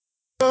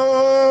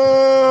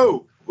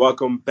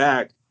Welcome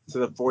back to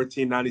the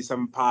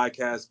 1497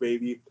 podcast,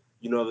 baby.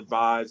 You know the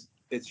vibes.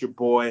 It's your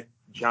boy,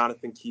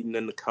 Jonathan Keaton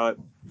in the cut,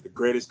 the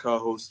greatest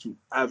co-host to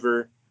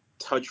ever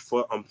touch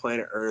foot on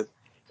planet Earth,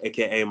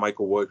 aka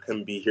Michael Wood.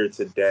 Couldn't be here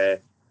today,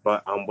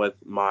 but I'm with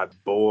my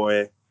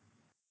boy,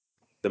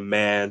 the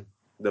man,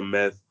 the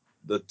myth,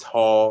 the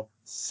tall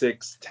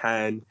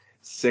 6'10",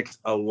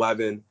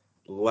 6'11"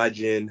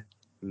 legend,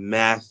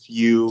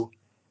 Matthew.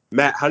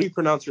 Matt, how do you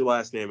pronounce your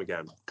last name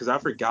again? Because I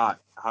forgot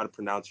how to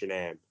pronounce your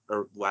name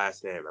or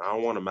last name, and I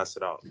don't want to mess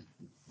it up.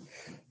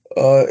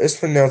 It's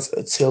pronounced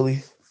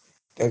Attili.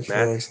 Thank you for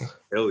Matthew asking.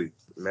 Attili.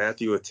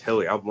 Matthew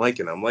Attili. I'm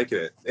liking it. I'm liking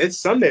it. It's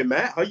Sunday,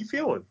 Matt. How you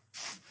feeling?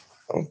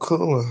 I'm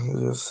cool.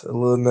 Just a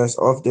little nice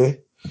off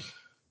day.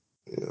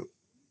 Yeah.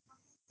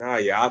 Ah,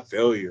 yeah, I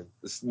feel you.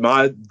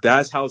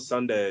 That's how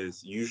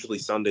Sundays, usually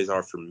Sundays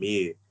are for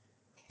me,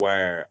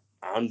 where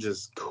I'm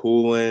just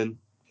cooling,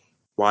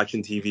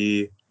 watching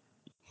TV,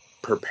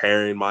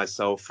 preparing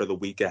myself for the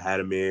week ahead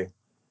of me,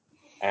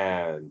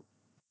 and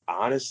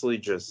honestly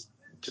just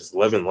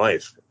living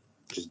life,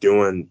 just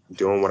doing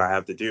what I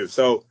have to do.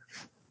 So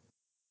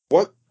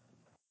what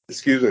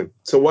excuse me.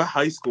 So what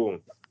high school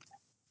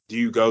do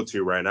you go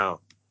to right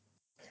now?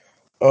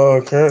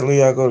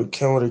 Currently I go to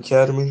Kenwood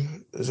Academy.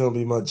 It's gonna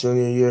be my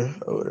junior year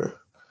over there.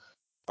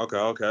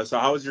 Okay. So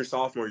how was your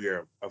sophomore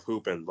year of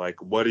hooping?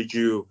 Like what did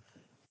you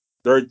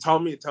or tell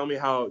me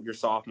how your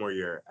sophomore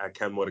year at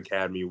Kenwood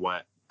Academy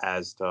went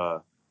as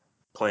to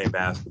playing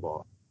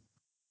basketball.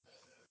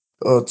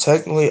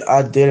 Technically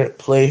I didn't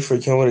play for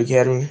Kenwood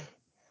Academy.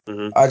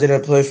 Hmm. I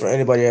didn't play for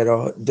anybody at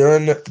all.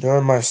 During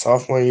my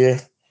sophomore year,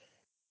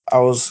 I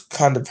was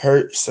kind of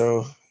hurt,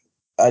 so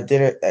I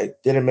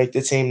didn't make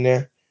the team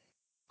there.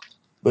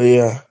 But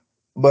yeah.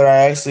 But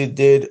I actually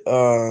did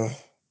I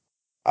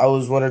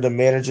was one of the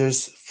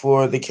managers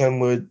for the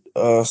Kenwood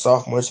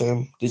sophomore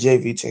team, the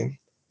JV team.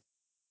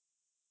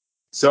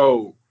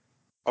 So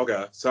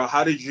okay. So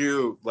how did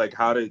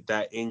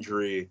that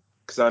injury,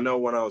 because I know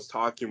when I was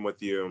talking with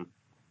you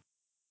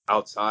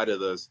outside of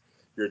this,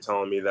 you're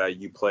telling me that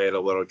you played a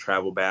little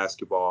travel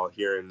basketball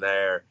here and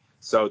there.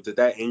 So did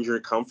that injury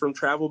come from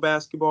travel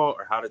basketball,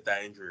 or how did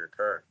that injury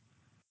occur?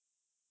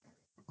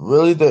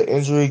 Really, the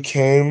injury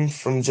came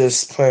from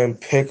just playing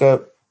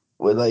pickup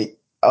with like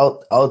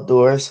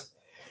outdoors.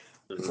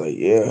 It's Hmm. like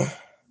yeah,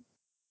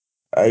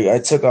 I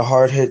took a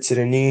hard hit to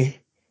the knee,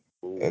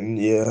 Ooh. and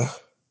yeah,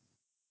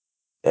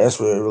 that's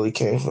where it really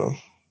came from.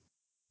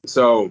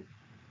 So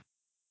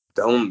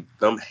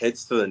them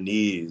hits to the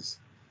knees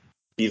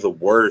be the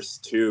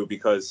worst too,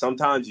 because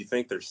sometimes you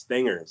think they're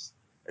stingers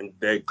and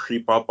they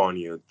creep up on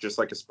you just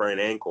like a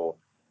sprained ankle,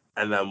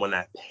 and then when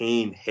that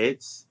pain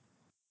hits,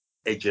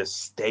 it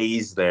just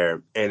stays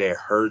there and it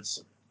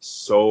hurts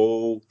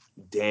so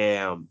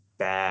damn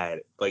bad.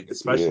 Like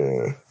especially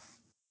Yeah,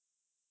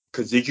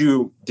 because did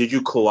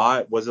you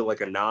collide? Was it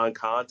like a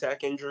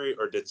non-contact injury,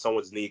 or did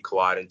someone's knee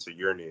collide into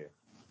your knee?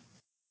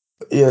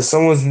 yeah.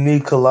 Someone's knee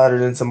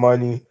collided into my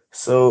knee,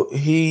 so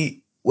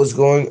he was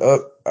going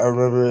up. I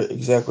remember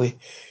exactly.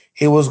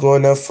 He was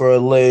going up for a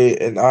lay,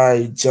 and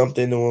I jumped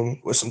into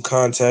him with some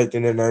contact,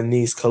 and then our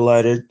knees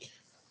collided.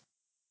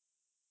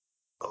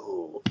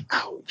 Oh,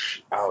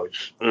 ouch,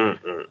 ouch.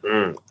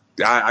 Mm.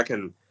 I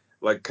can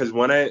like because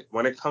when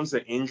it comes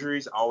to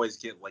injuries, I always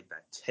get like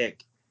that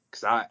tick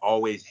because I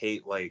always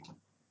hate like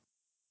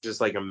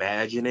just like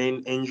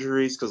imagining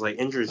injuries because like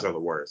injuries are the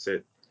worst.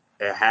 It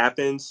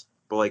happens,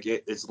 but like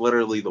it's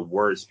literally the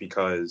worst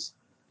because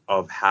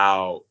of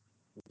how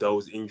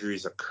those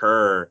injuries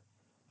occur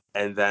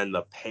and then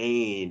the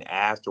pain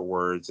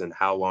afterwards and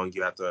how long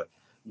you have to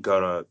go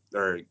to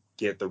or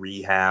get the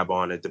rehab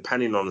on it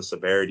depending on the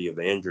severity of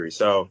the injury.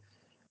 So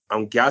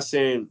I'm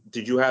guessing,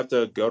 did you have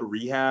to go to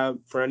rehab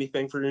for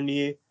anything for your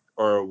knee,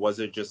 or was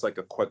it just like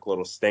a quick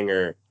little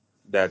stinger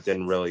that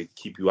didn't really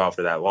keep you out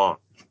for that long?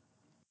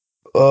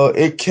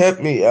 It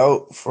kept me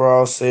out for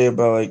I'll say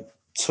about like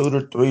 2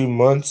 to 3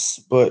 months,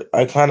 but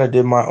I kind of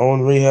did my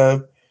own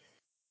rehab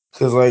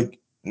because like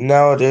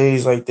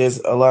nowadays like there's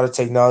a lot of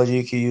technology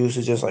you can use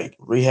to just like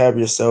rehab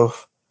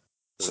yourself.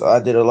 So I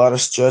did a lot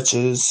of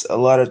stretches, a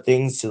lot of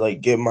things to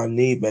like get my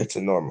knee back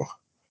to normal.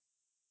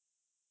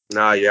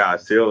 Nah, yeah, I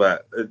feel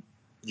that.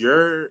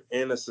 You're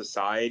in a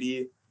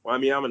society. Well, I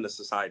mean, I'm in a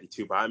society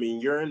too, but I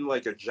mean, you're in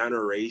like a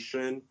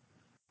generation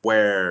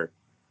where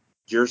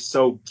you're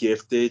so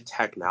gifted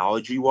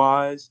technology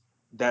wise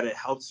that it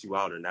helps you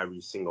out in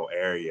every single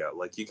area.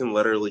 Like, you can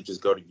literally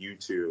just go to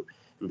YouTube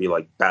and be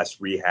like,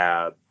 best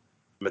rehab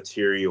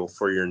material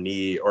for your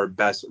knee or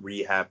best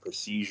rehab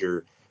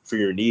procedure for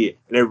your knee.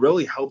 And it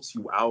really helps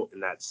you out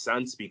in that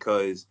sense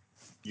because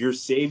you're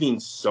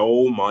saving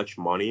so much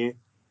money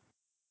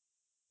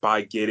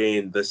by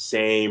getting the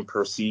same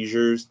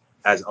procedures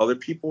as other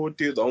people would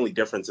do. The only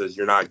difference is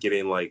you're not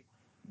getting like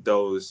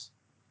those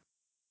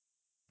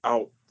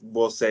out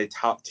we'll say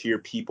top tier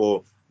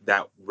people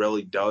that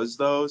really does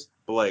those.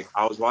 But like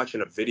I was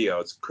watching a video.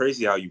 It's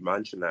crazy how you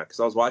mentioned that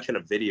because I was watching a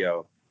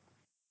video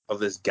of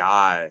this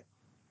guy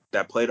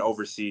that played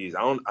overseas.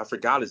 I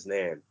forgot his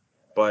name,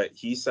 but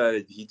he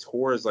said he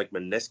tore his like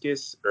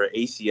meniscus or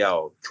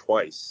ACL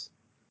twice,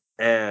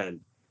 and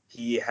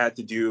he had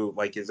to do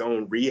like his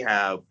own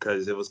rehab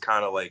because it was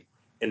kind of like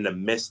in the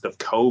midst of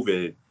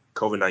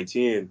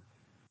COVID-19.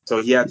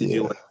 So he had to do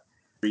Yeah. like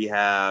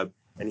rehab,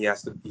 and he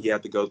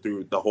had to go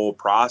through the whole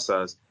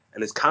process,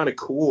 and it's kind of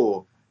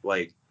cool.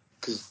 Like,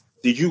 because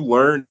did you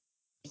learn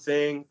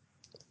anything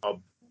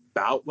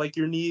about like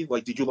your knee?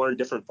 Like, did you learn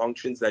different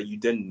functions that you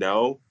didn't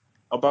know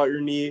about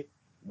your knee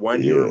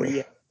when you were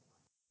Yeah.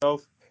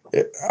 rehab?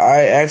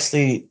 I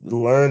actually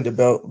learned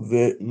about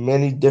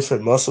many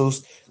different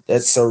muscles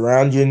that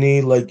surround your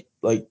knee, like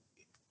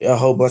a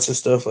whole bunch of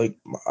stuff. Like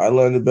I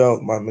learned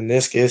about my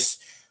meniscus,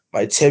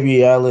 my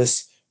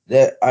tibialis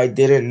that I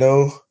didn't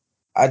know.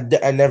 I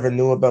never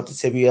knew about the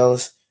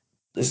tibialis.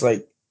 It's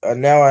like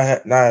now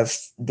I've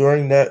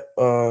during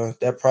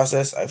that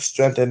process I've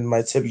strengthened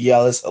my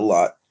tibialis a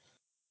lot.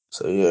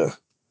 So yeah,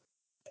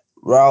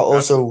 while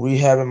That's also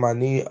rehabbing my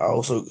knee, I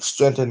also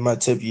strengthened my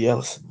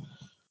tibialis.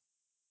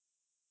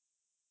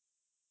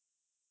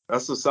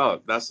 that's what's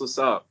up. That's what's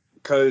up.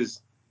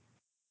 Because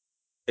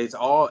it's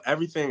all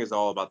everything is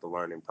all about the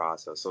learning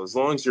process. So as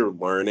long as you're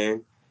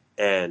learning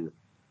and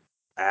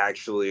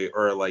actually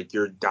or like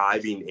you're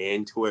diving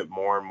into it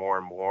more and more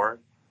and more,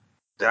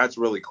 that's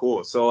really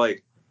cool. So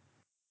like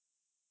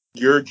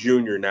you're a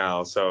junior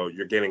now, so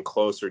you're getting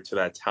closer to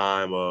that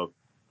time of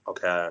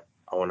okay,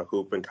 I want to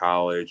hoop in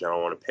college, I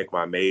want to pick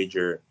my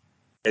major.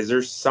 Is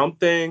there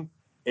something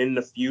in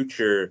the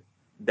future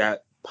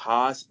that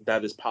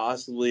is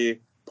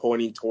possibly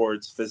pointing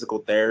towards physical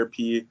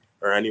therapy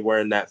or anywhere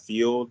in that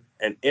field?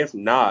 And if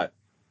not,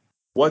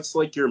 what's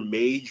like your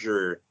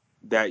major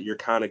that you're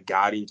kind of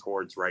guiding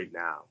towards right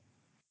now?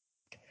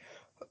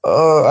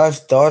 I've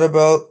thought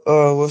about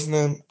what's the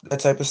name that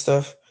type of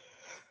stuff,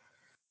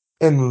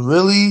 and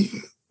really,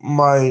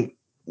 my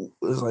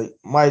it's like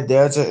my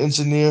dad's an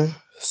engineer,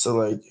 so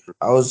like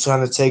I was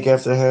trying to take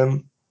after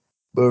him,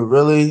 but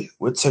really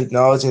with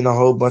technology and a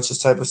whole bunch of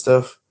type of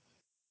stuff,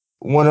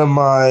 one of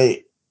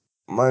my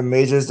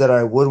majors that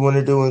I would want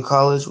to do in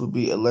college would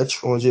be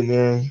electrical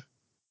engineering.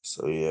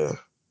 So yeah.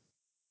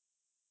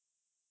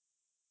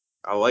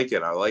 I like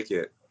it. I like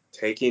it.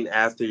 Taking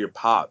after your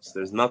pops.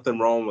 There's nothing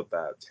wrong with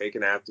that.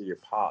 Taking after your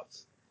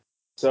pops.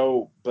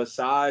 So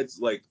besides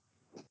like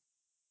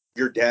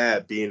your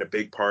dad being a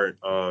big part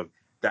of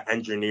the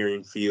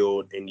engineering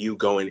field and you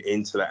going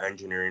into the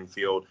engineering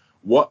field,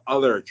 what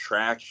other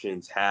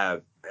attractions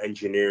have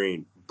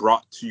engineering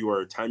brought to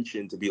your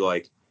attention to be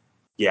like,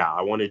 yeah,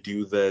 I want to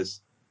do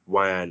this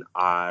when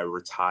I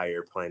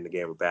retire playing the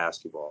game of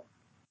basketball?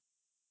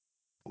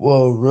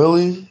 Well,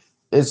 really,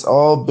 it's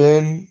all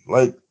been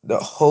like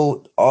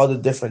all the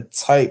different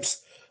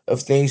types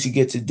of things you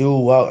get to do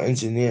while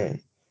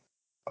engineering.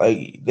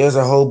 Like there's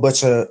a whole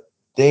bunch of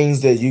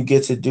things that you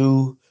get to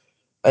do,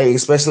 like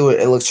especially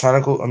with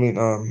electronical. I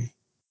mean,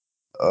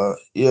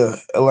 yeah,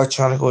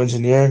 electronical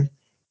engineering.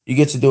 You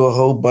get to do a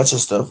whole bunch of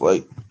stuff,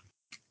 like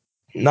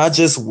not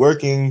just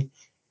working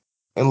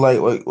and like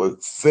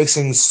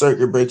fixing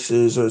circuit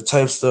breakers or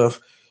type stuff.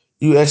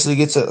 You actually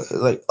get to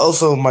like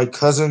also my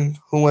cousin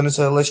who went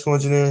into electrical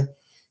engineering.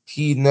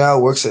 He now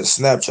works at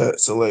Snapchat.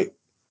 So like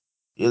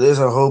yeah, there's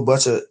a whole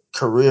bunch of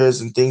careers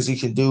and things you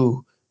can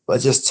do by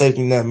just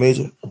taking that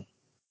major.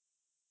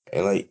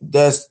 And like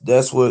that's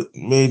what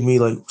made me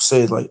like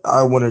say like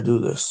I want to do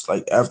this.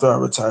 Like after I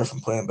retire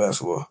from playing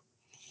basketball.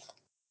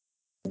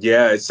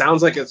 Yeah, it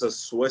sounds like it's a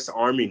Swiss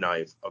Army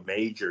knife of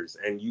majors,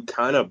 and you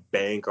kind of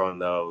bank on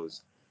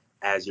those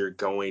as you're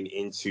going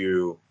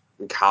into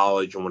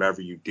college and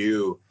whatever you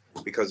do,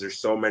 because there's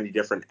so many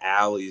different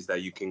alleys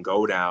that you can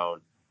go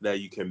down that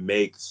you can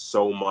make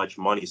so much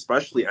money,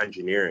 especially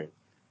engineering.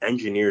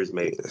 Engineers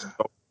make so Yeah.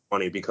 much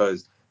money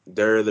because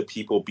they're the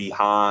people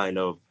behind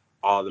of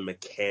all the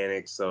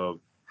mechanics of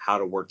how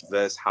to work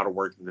this, how to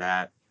work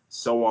that,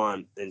 so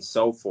on and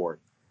so forth.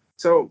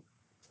 So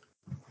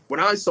when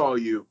I saw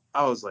you,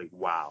 I was like,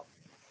 wow,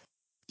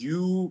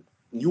 you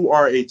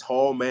are a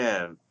tall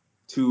man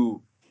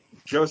to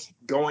just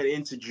going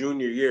into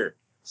junior year.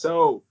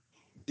 So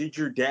did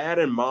your dad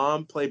and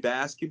mom play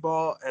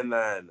basketball? And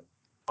then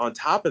on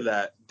top of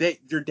that,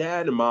 your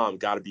dad and mom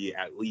got to be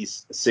at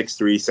least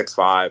 6'3",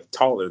 6'5",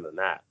 taller than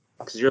that.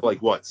 Because you're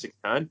like, what,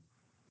 6'10"?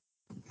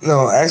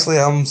 No, actually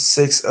I'm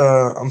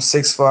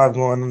 6'5"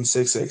 going on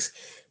 6'6".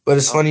 But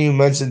it's Oh, funny you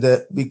mentioned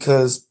that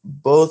because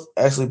both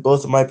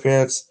of my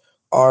parents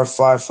are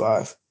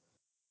 5'5".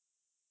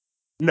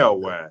 no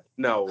way.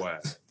 No way.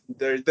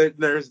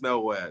 There's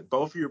no way.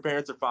 Both of your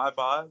parents are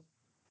 5'5"?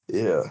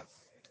 Yeah.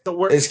 So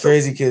we're It's so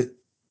crazy because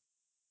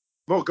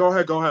well, go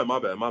ahead, go ahead. My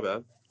bad, my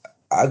bad.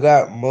 I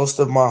got most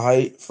of my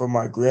height from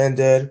my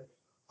granddad,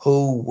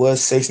 who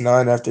was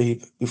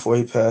 6'9" before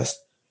he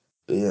passed.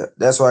 But yeah,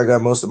 that's where I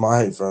got most of my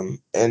height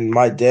from. And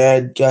my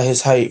dad got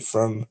his height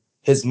from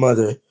his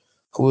mother,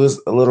 who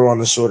was a little on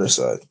the shorter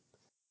side.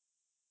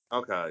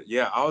 Okay,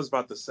 yeah, I was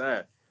about to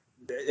say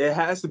it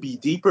has to be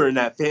deeper in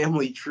that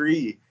family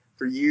tree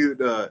for you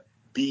to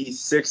be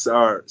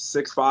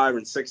 6'5"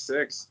 and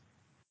 6'6",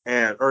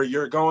 and or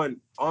you're going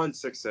on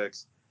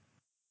 6'6",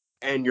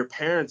 and your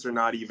parents are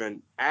not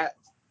even at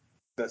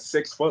the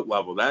 6 foot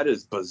level. That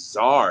is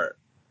bizarre.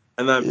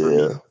 And then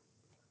Yeah.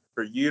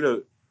 for you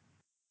to,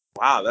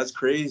 wow, that's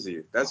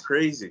crazy. That's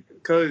crazy.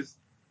 Because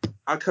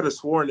I could have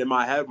sworn in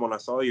my head when I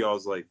saw you, I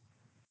was like,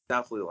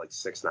 definitely like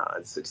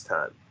 6'9",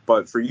 6'10".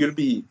 But for you to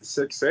be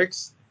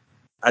 6'6",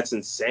 that's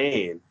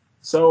insane.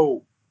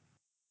 So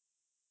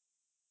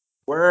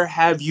where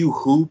have you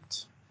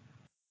hooped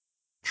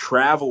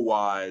travel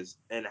wise,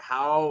 and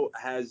how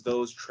has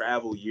those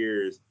travel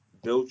years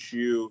built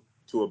you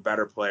to a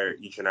better player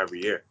each and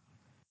every year?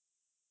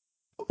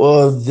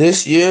 Well,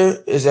 this year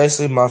is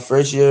actually my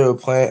first year of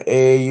playing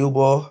AAU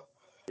ball.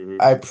 Mm-hmm.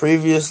 I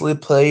previously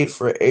played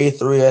for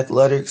A3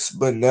 Athletics,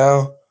 but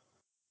now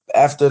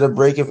after the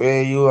break of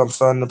AAU, I'm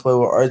starting to play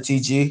with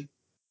RTG.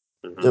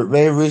 Mm-hmm. The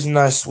main reason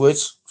I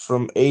switched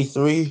from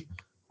A3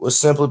 was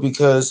simply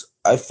because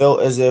I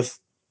felt as if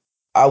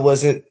I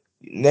wasn't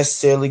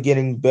necessarily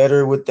getting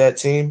better with that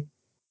team.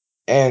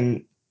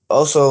 And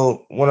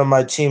also, one of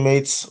my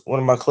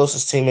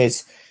closest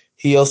teammates,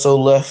 he also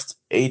left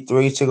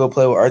A3 to go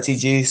play with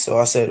RTG. So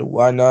I said,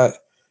 why not?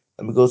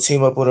 Let me go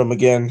team up with him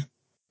again.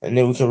 And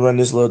then we can run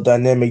this little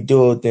dynamic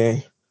duo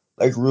thing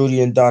like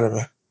Rudy and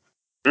Donovan.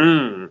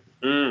 Mm,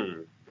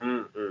 mm,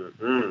 mm, mm,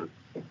 mm.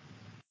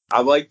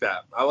 I like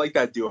that. I like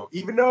that duo.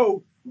 Even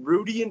though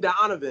Rudy and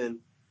Donovan,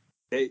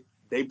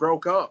 they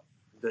broke up.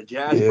 The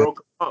Jazz Yeah.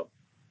 broke up.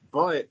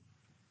 But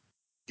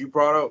you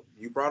brought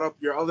up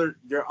your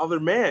other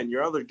man,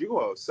 your other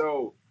duo.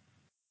 So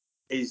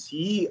is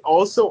he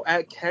also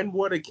at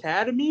Kenwood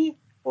Academy,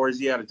 or is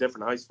he at a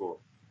different high school?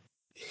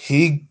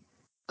 He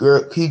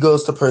he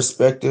goes to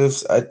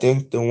Perspectives. I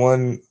think the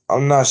one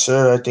I'm not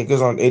sure. I think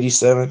it's on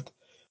 87th.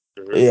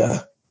 But Mm-hmm.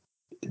 yeah,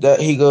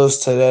 that he goes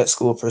to that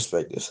school,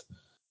 Perspectives.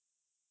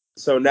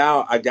 So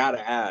now I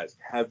gotta ask: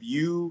 have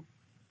you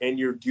and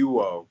your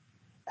duo,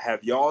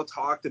 have y'all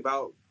talked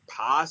about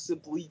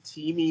possibly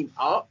teaming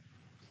up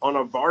on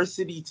a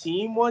varsity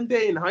team one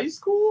day in high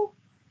school?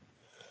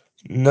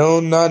 No,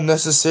 not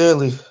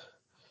necessarily,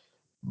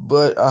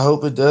 but I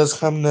hope it does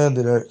come down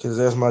to that because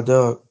that's my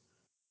dog.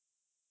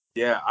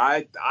 Yeah,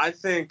 I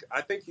think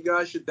you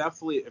guys should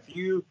definitely, if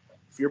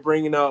you're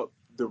bringing up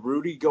the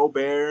Rudy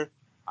Gobert,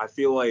 I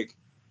feel like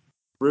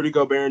Rudy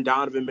Gobert and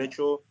Donovan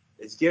Mitchell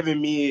is giving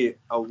me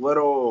a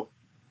little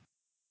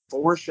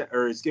or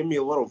it's giving me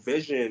a little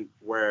vision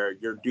where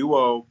your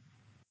duo,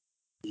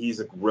 he's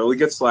a really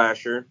good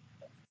slasher,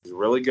 he's a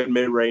really good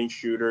mid-range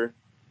shooter,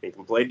 he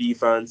can play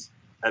defense,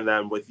 and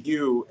then with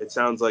you, it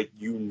sounds like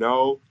you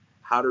know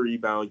how to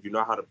rebound, you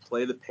know how to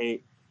play the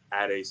paint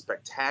at a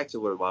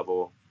spectacular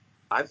level.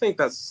 I think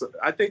that's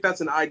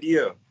an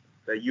idea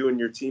that you and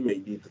your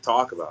teammate need to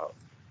talk about.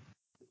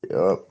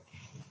 Yup.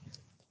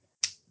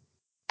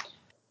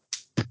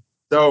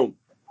 So,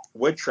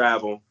 with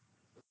travel,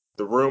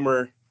 the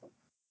rumor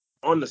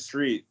on the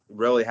street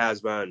really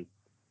has been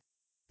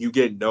you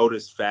get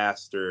noticed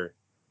faster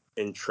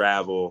in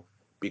travel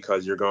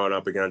because you're going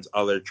up against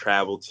other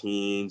travel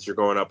teams. You're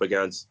going up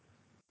against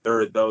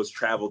those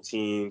travel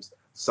teams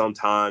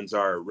sometimes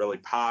are really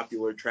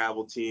popular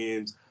travel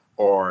teams,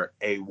 or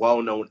a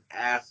well-known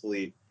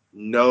athlete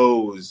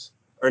knows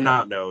or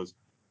not knows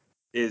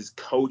is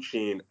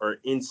coaching or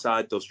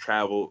inside those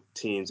travel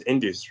teams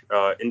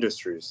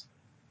industries.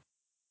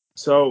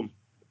 So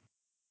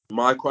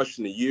my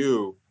question to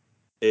you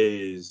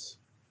is,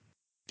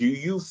 do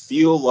you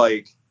feel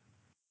like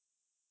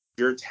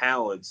your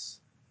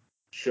talents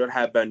should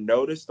have been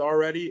noticed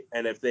already?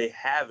 And if they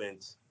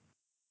haven't,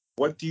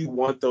 what do you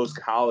want those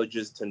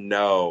colleges to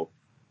know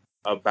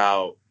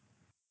about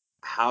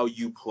how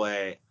you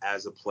play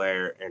as a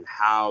player and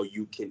how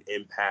you can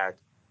impact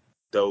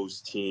those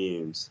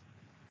teams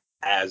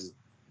as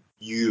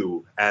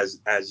you as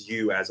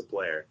a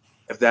player,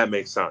 if that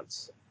makes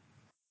sense?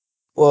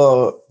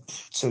 Well,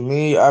 to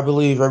me, I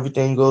believe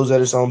everything goes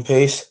at its own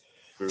pace.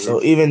 Mm-hmm.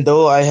 So even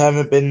though I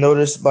haven't been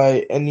noticed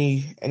by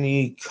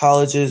any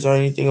colleges or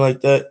anything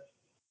like that,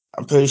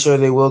 I'm pretty sure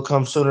they will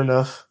come soon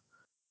enough.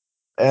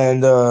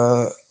 And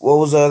what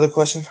was the other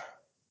question?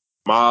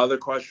 My other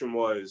question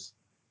was,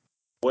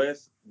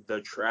 with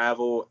the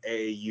travel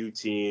AAU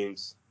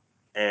teams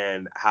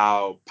and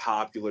how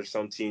popular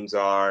some teams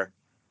are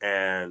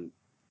and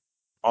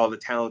all the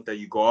talent that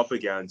you go up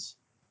against,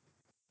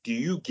 do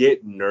you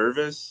get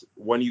nervous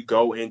when you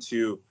go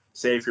into,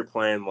 say, if you're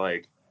playing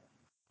like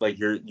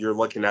you're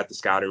looking at the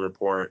scouting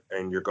report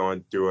and you're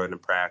going through it in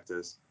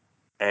practice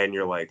and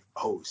you're like,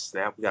 oh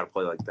snap, we got to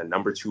play like the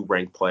number 2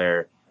 ranked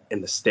player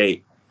in the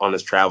state on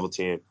this travel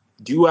team.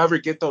 Do you ever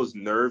get those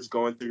nerves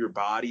going through your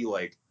body,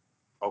 like,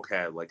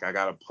 okay, like I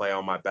got to play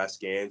on my best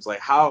games?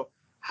 Like how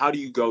do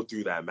you go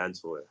through that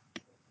mentally?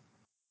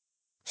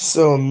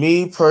 So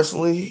me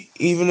personally,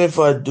 even if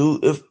I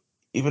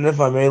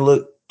may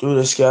look through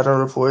the scouting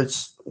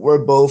reports,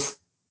 we're both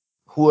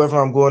whoever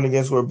I'm going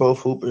against, we're both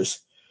hoopers.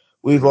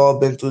 We've Mm-hmm. all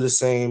been through the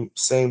same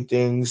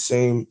things,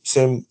 same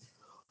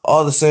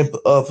all the same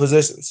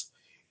positions.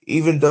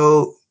 Even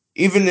though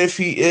even if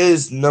he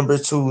is number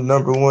 2,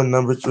 number 1,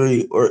 number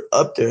 3, or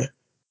up there,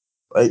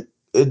 like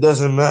it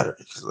doesn't matter.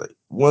 'Cause, like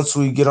once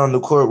we get on the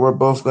court, we're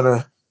both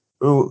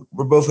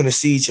gonna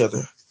see each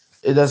other.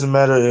 It doesn't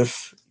matter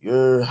if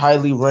you're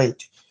highly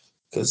ranked,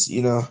 because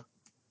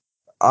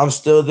I'm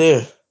still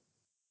there.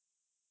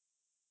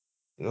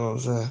 You know what I'm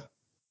saying?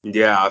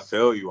 Yeah, I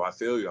feel you. I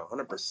feel you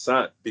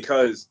 100%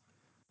 because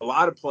a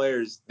lot of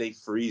players they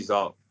freeze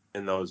up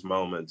in those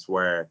moments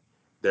where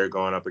they're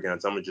going up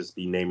against. I'm gonna just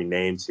be naming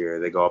names here.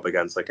 They go up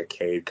against like a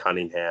Cade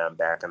Cunningham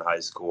back in high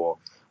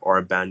school, or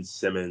a Ben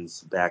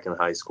Simmons back in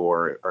high school,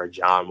 or a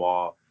John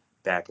Wall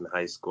back in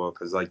high school,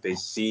 because like they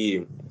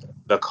see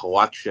the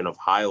collection of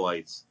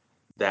highlights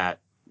that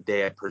they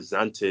had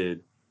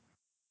presented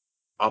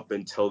up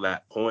until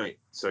that point.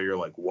 So you're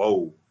like,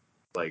 whoa,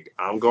 like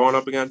I'm going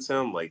up against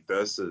him. Like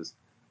this is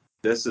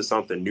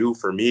something new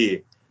for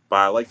me. But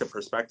I like the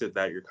perspective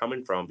that you're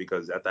coming from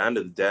because at the end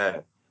of the day,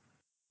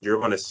 you're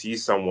going to see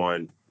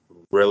someone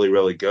really,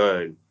 really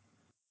good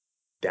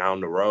down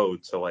the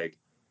road. So, like,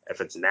 if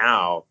it's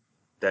now,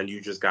 then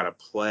you just got to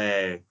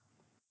play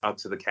up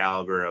to the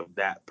caliber of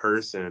that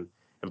person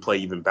and play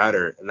even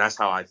better. And that's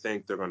how I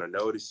think they're going to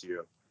notice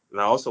you. And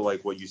I also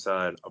like what you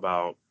said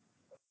about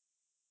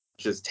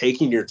just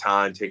taking your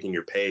time, taking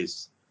your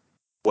pace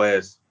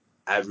with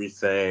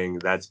everything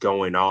that's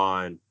going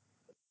on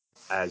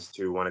as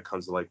to when it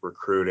comes to like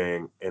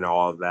recruiting and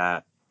all of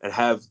that, and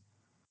have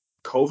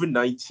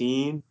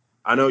COVID-19.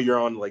 I know you're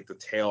on like the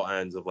tail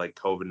ends of like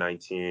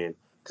COVID-19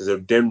 because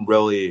it didn't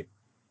really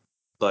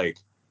like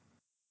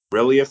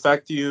really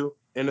affect you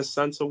in a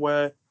sense of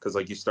way because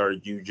like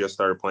you just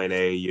started playing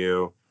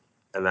AAU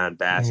and then Hmm.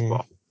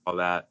 basketball, all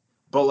that.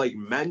 But like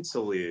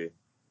mentally,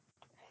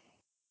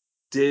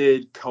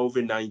 did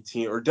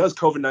COVID-19 or does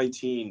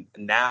COVID-19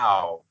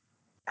 now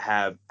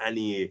have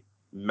any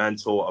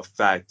mental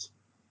effect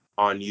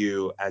on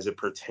you as it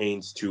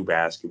pertains to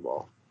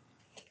basketball?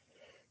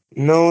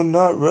 No,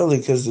 not really,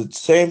 because the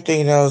same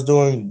thing that I was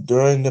doing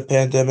during the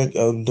pandemic,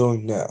 I'm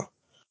doing now.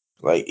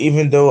 Like,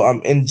 even though I'm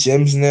in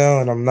gyms now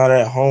and I'm not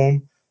at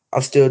home,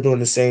 I'm still doing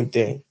the same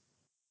thing.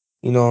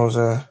 You know what I'm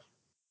saying?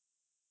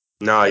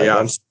 No, Like,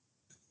 yeah.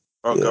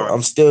 Oh, go ahead.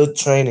 I'm still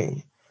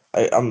training.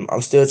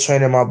 I'm still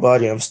training my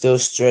body. I'm still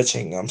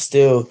stretching. I'm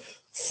still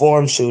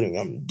form shooting.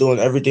 I'm doing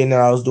everything that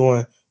I was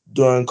doing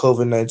during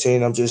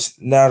COVID-19. I'm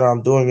just now that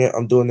I'm doing it,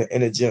 I'm doing it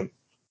in a gym.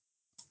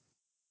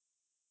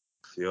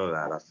 Feel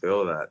that. I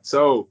feel that.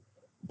 So,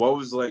 what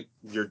was like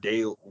your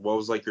daily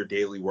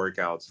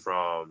workouts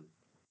from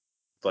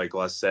like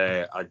let's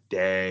say a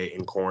day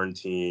in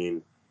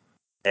quarantine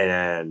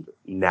and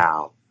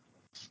now?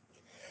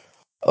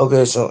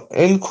 Okay, so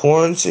in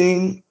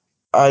quarantine,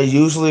 I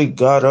usually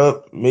got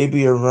up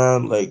maybe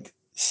around like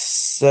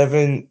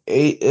 7,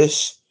 8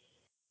 ish,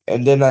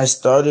 and then I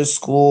started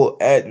school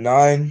at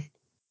 9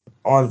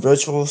 on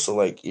virtual. So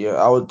like, yeah,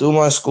 I would do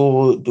my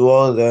school, do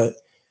all of that,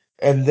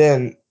 and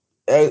then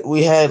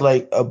we had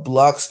like a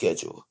block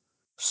schedule.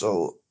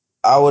 So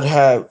I would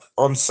have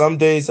on some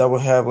days I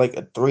would have like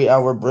a 3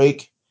 hour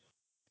break.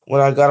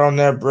 When I got on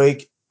that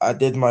break, I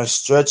did my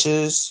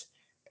stretches,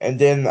 and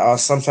then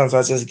sometimes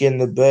I just get in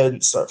the bed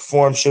and start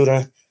form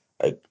shooting,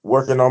 like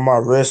working on my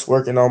wrist,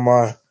 working on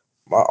my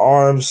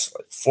arms,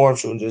 like form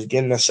shooting, just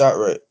getting the shot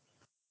right.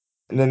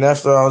 And then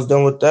after I was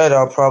done with that,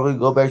 I'll probably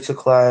go back to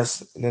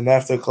class. And then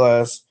after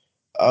class,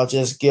 I'll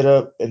just get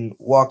up and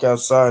walk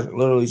outside and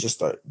literally just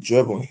start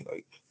dribbling,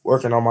 like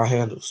working on my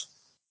handles.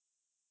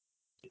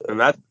 And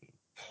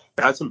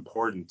that's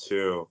important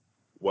too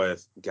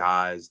with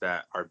guys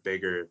that are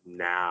bigger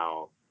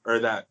now or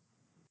that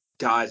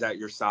guys at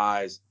your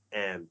size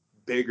and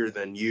bigger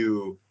than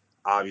you.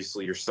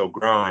 Obviously, you're still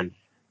growing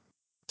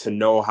to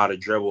know how to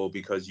dribble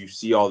because you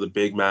see all the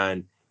big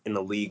men in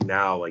the league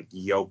now, like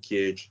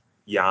Jokic,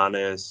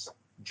 Giannis,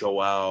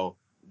 Joel.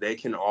 They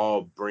can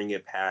all bring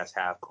it past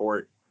half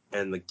court.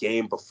 And the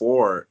game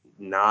before,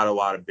 not a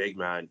lot of big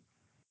men,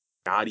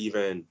 not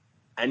even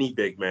any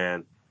big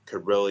man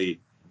could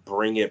really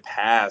bring it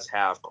past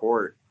half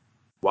court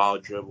while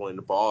dribbling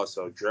the ball.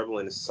 So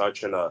dribbling is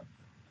such an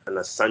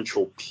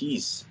essential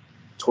piece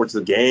towards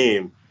the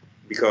game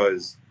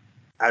because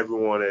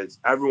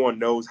everyone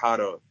knows how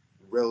to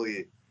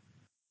really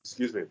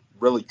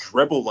really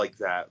dribble like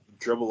that,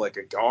 dribble like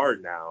a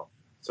guard now.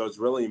 So it's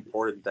really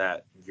important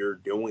that you're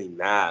doing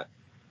that.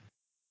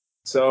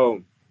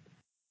 So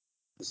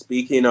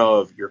speaking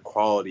of your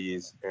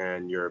qualities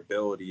and your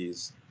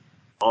abilities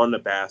on the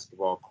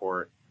basketball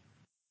court,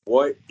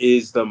 what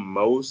is the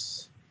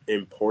most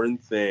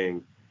important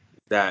thing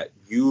that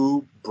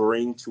you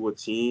bring to a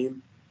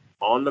team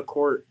on the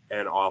court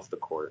and off the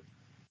court?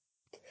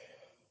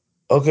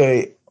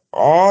 Okay,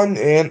 on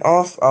and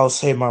off, I'll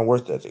say my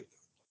work ethic.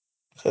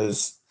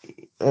 Because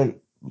in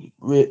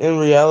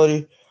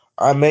reality,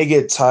 I may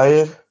get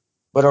tired,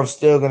 but I'm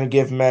still going to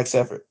give max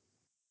effort.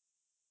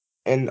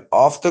 And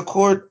off the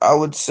court, I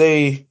would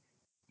say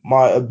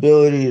my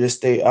ability to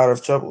stay out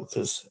of trouble.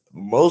 Because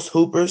most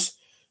hoopers,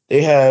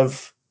 they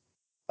have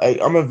like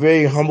I'm a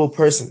very humble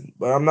person,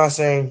 but I'm not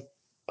saying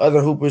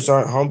other hoopers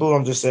aren't humble.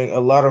 I'm just saying a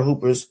lot of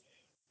hoopers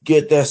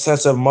get that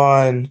sense of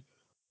mind.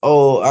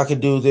 Oh, I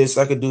could do this,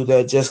 I could do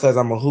that just because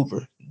I'm a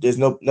hooper. there's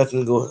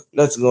nothing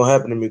gonna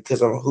happen to me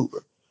because I'm a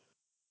hooper.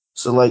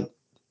 So like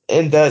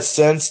in that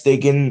sense, they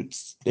get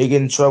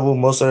in trouble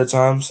most of the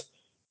times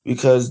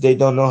because they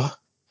don't know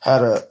how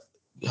to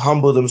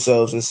humble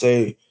themselves and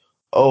say,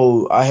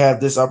 "Oh, I have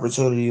this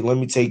opportunity. Let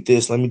me take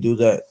this. Let me do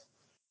that."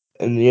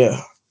 And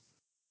yeah,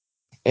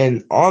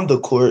 and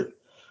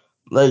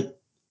like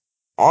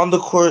on the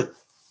court,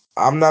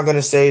 I'm not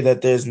gonna say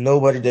that there's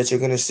nobody that you're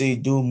gonna see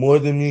do more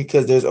than me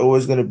because there's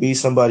always gonna be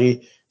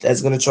somebody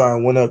that's gonna try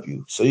and one up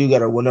you. So you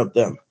gotta one up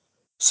them.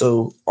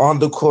 So on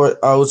the court,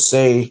 I would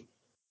say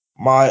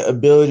my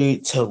ability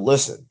to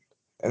listen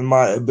and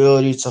my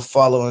ability to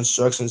follow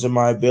instructions and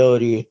my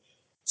ability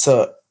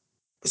to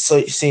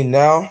so see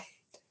now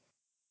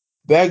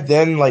back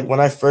then like when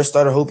I first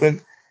started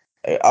hooping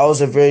I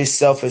was a very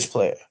selfish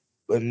player,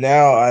 but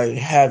now I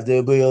have the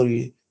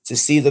ability to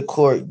see the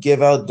court,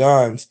 give out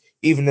dimes.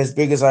 Even as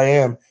big as I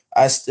am,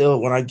 I still,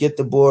 when I get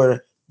the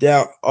board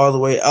down all the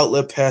way,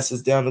 outlet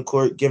passes down the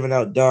court, giving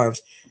out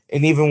dimes.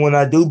 And even when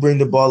I do bring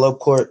the ball up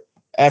court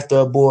after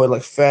a board,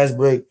 like fast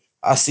break,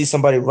 I see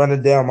somebody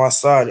running down my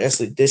side,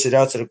 instantly dish it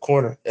out to the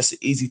corner. That's an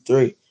easy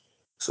three.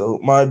 So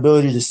my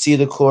ability to see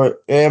the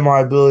court and my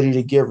ability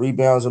to get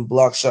rebounds and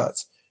block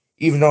shots,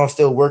 even though I'm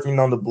still working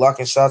on the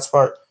blocking shots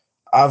part,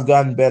 I've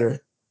gotten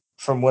better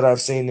from what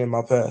I've seen in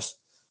my past.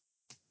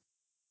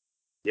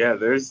 Yeah,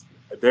 there's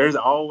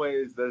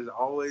always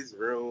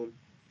room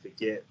to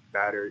get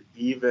better,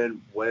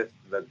 even with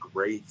the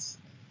greats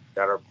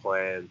that are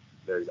playing.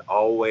 There's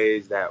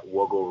always that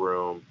wiggle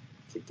room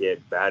to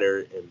get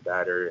better and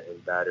better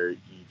and better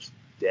each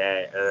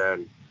day.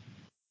 And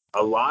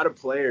a lot of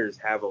players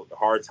have a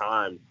hard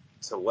time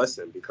to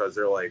listen because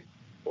they're like,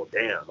 well,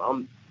 damn,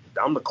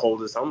 I'm the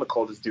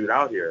coldest dude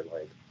out here.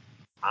 Like,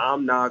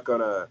 I'm not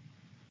gonna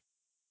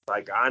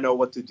like I know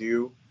what to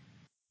do.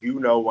 You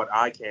know what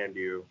I can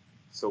do.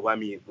 So let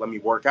me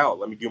work out.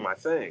 Let me do my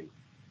thing.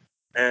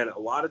 And a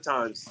lot of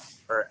times,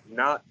 or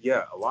not,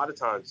 yeah, a lot of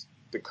times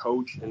the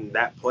coach and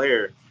that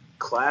player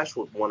clash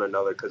with one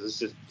another because it's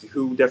just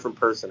two different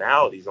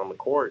personalities on the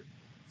court.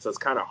 So it's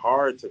kind of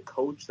hard to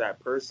coach that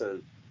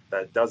person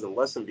that doesn't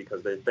listen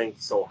because they think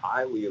so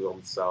highly of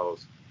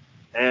themselves.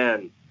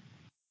 And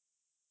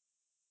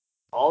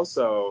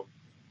also,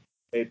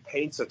 it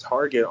paints a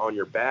target on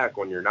your back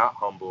when you're not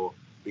humble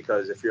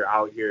because if you're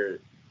out here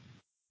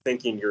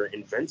thinking you're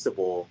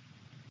invincible,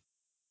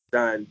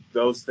 then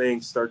those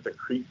things start to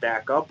creep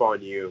back up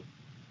on you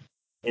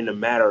in a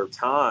matter of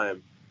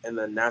time, and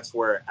then that's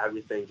where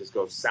everything just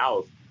goes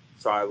south.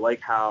 So I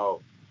like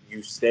how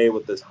you stay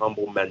with this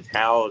humble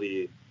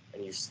mentality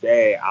and you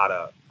stay out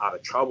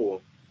of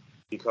trouble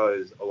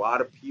because a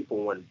lot of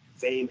people when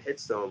fame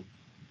hits them,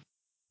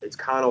 it's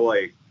kind of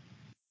like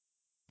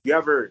you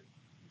ever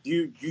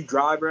do you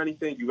drive or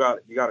anything? You got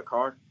a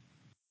car?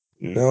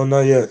 No,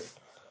 not yet.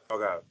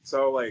 Okay.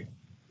 So like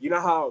you know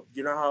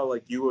how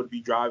like you would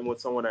be driving with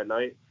someone at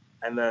night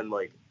and then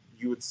like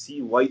you would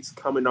see lights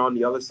coming on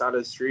the other side of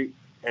the street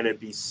and it'd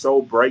be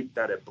so bright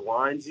that it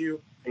blinds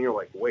you and you're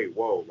like, wait,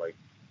 whoa, like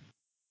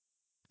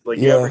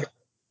you ever Yeah, hit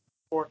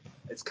before?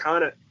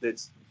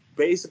 It's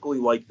basically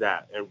like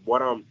that. And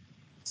what I'm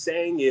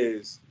saying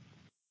is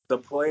the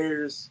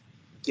players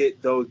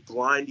get those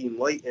blinding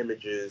light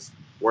images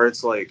where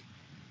it's like,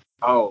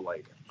 oh,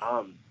 like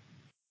I'm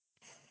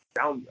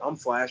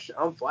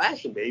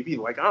flashing, baby.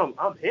 Like I'm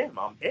him.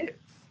 I'm it.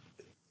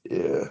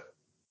 yeah,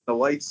 The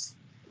lights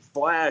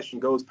flash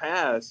and goes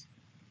past.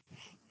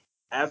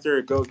 After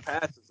it goes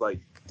past, it's like,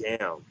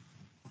 damn,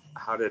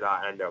 how did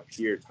I end up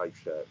here? Type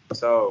shit.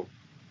 So,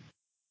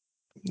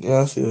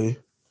 yeah. I feel you.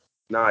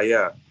 nah,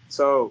 yeah.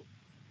 So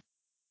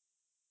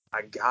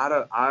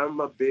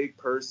I'm a big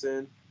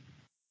person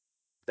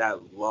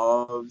that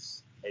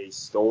loves a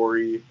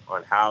story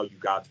on how you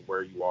got to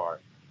where you are.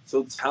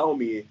 So tell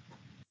me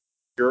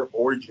your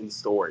origin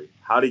story.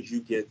 How did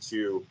you get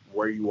to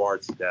where you are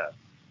today?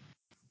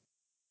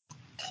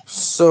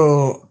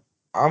 So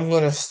I'm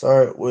gonna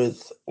start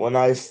with when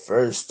I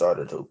first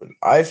started hooping.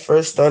 I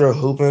first started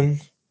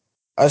hooping.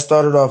 I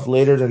started off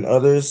later than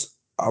others.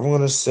 I'm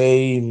gonna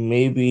say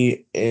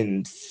maybe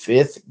in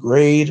fifth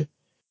grade.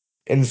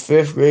 In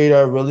fifth grade,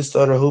 I really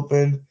started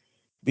hooping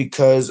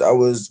because I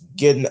was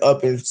getting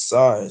up in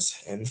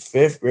size. In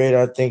fifth grade,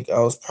 I think I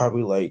was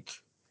probably like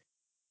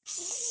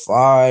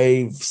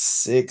 5'6",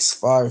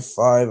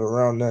 5'5",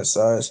 around that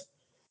size.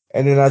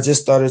 And then I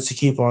just started to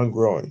keep on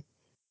growing.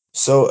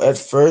 So at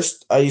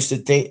first, I used to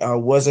think I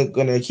wasn't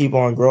going to keep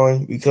on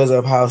growing because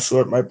of how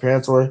short my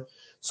parents were.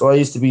 So I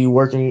used to be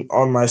working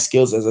on my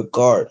skills as a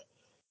guard.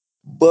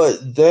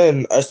 But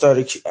then I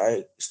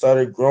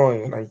started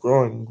growing and I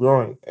growing and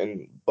growing.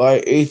 And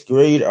by eighth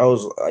grade I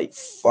was like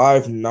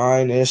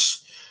 5'9"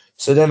 ish.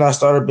 So then I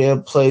started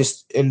being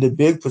placed in the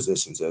big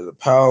positions as a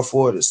power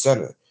forward, a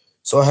center.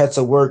 So I had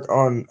to work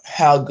on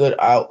how good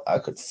I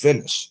could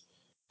finish.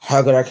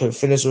 How good I could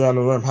finish around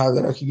the rim, how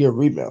good I could get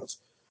rebounds.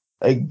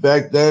 Like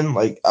back then,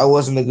 like I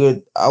wasn't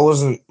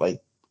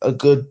like a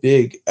good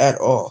big at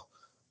all.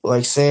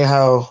 Like saying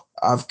how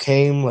I've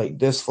came like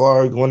this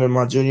far going in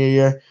my junior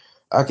year,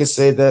 I could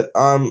say that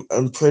I'm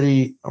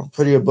pretty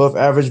above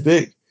average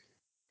big.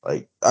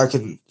 Like I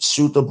can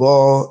shoot the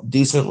ball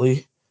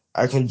decently,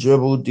 I can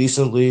dribble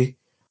decently,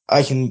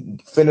 I can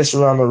finish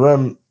around the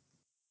rim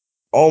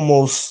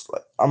almost.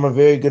 Like, I'm a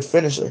very good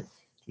finisher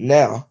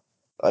now.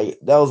 Like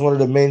that was one of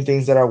the main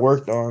things that I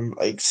worked on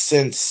like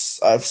since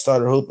I've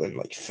started hooping,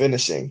 like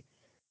finishing.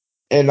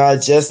 And I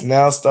just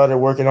now started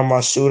working on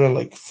my shooting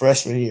like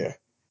freshman year.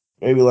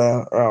 Maybe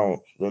like around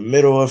the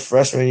middle of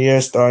freshman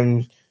year,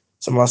 starting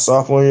to my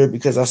sophomore year,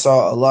 because I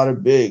saw a lot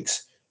of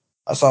bigs.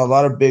 I saw a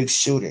lot of bigs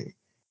shooting.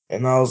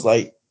 And I was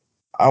like,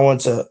 I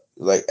want to,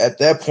 like, at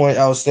that point,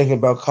 I was thinking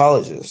about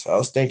colleges. I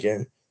was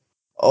thinking,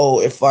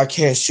 oh, if I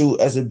can't shoot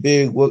as a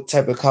big, what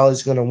type of college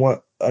is going to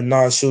want a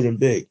non shooting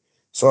big?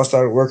 So I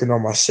started working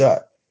on my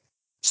shot.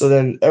 So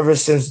then, ever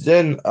since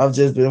then, I've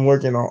just been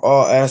working on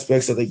all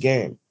aspects of the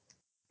game.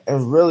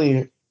 And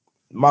really,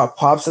 my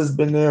pops has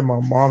been there, my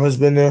mom has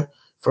been there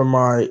for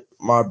my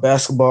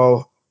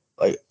basketball,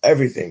 like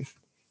everything.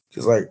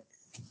 Cause like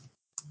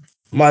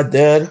my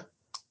dad,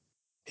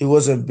 he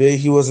wasn't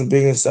big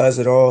in size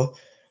at all.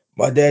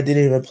 My dad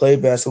didn't even play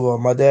basketball.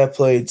 My dad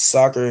played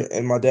soccer,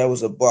 and my dad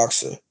was a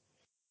boxer.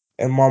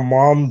 And my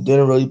mom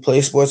didn't really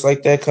play sports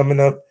like that coming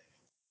up.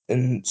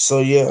 And so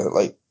yeah,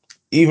 like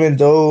even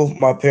though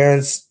my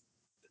parents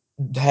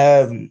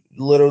have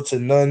little to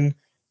none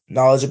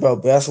knowledge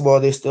about basketball,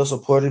 they still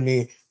supported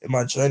me in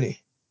my journey.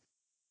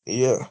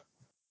 Yeah.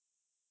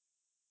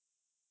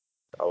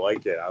 I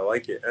like it. I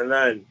like it. And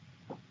then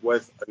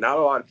with not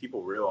a lot of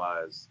people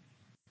realize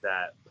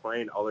that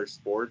playing other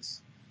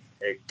sports,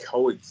 it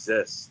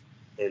coexists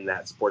in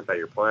that sport that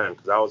you're playing.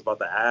 Because I was about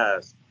to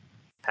ask,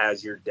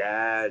 has your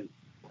dad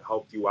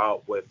helped you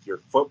out with your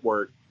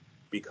footwork?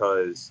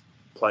 Because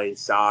playing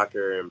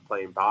soccer and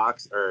playing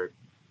box or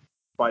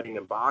fighting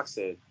and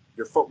boxing,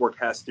 your footwork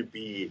has to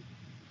be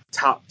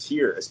top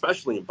tier,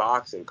 especially in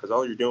boxing, because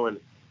all you're doing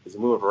is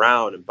moving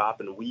around and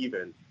bopping and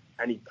weaving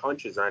any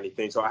punches or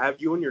anything. So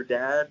have you and your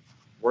dad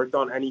worked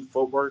on any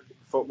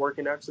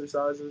footworking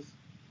exercises?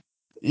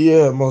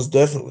 Yeah, most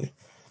definitely.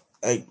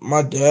 Like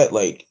my dad,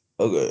 like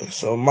okay,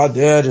 so my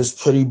dad is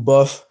pretty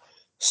buff,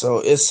 so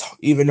it's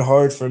even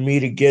hard for me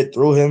to get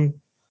through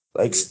him,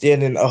 like Mm-hmm.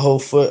 standing a whole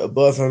foot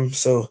above him.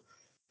 So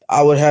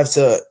I would have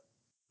to,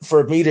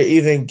 for me to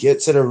even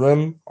get to the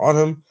rim on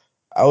him,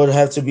 I would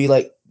have to be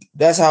like,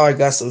 that's how I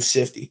got so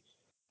shifty.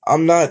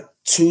 I'm not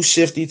too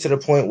shifty to the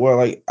point where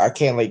like I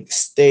can't like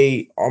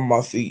stay on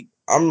my feet.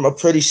 I'm a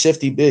pretty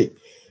shifty big.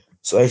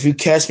 So if you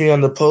catch me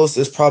on the post,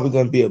 it's probably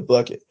gonna be a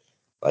bucket.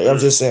 Like I'm Mm,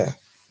 just saying.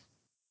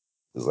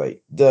 It's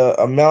like the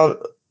amount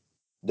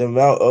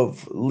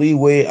of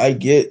leeway I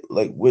get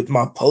like with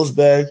my post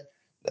bag,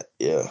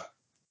 yeah.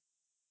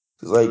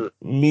 Cause like mm,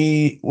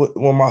 me with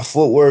my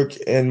footwork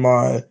and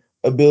my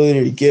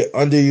ability to get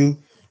under you,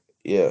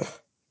 yeah.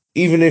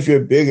 Even if you're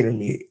bigger than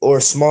me or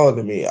smaller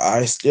than me,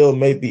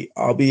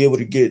 I'll be able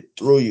to get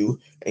through you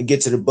and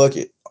get to the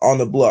bucket on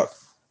the block.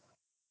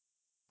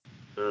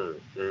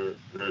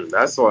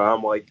 That's what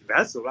I'm like.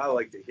 That's what I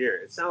like to hear.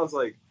 It sounds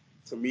like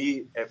to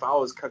me, if I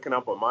was cooking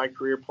up on my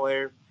career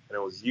player and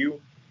it was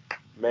you,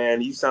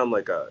 man, you sound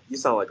like a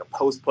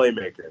post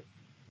playmaker. You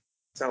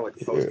sound like a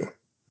post Yeah,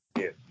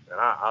 player. And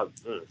I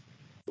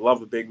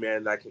love a big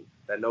man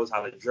that knows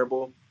how to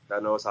dribble,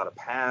 that knows how to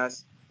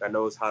pass, that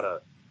knows how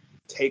to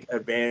take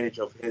advantage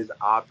of his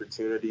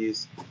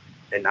opportunities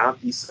and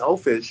not be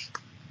selfish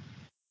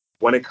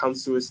when it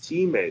comes to his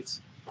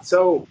teammates.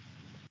 So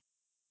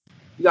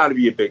you got to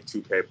be a big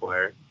 2K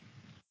player.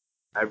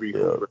 Every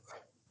yeah. hooper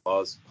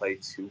loves to play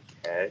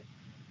 2K.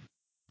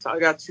 So I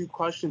got two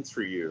questions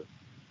for you,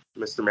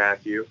 Mr.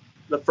 Matthew.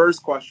 The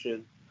first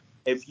question,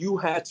 if you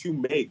had to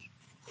make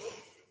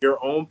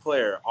your own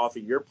player off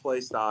of your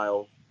play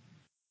style,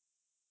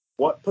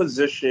 what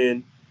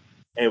position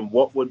and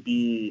what would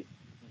be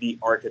the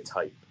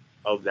archetype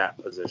of that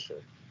position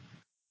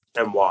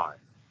and why?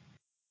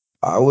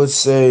 I would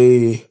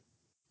say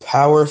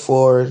power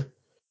forward,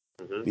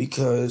 Mm-hmm.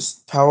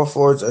 because power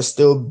forwards are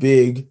still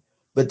big,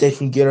 but they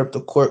can get up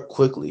the court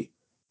quickly,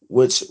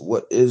 which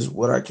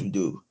what I can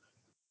do.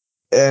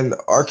 And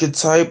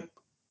archetype,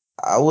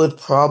 I would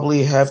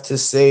probably have to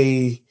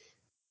say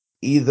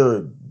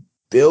either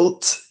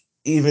built,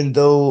 even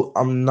though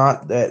I'm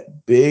not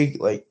that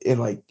big, like in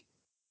like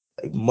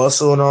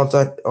muscle and all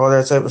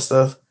that type of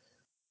stuff.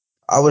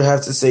 I would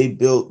have to say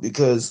built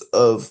because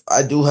of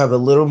I do have a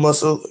little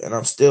muscle, and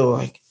I'm still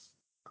like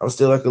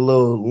a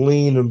little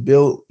lean and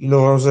built. You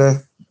know what I'm saying?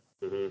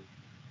 Mm-hmm.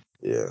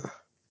 Yeah,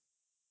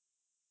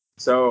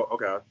 So,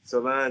 okay.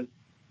 So then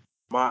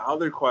my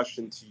other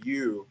question to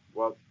you,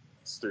 well,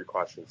 it's three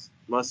questions.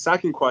 My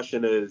second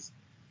question is,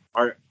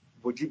 are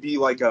would you be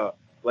like a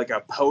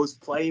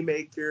post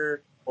playmaker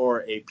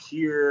or a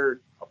pure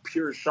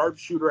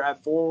sharpshooter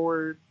at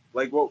forward?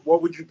 Like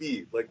what would you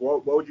be? Like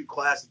what would you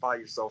classify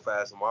yourself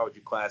as, and why would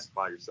you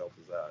classify yourself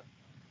as that?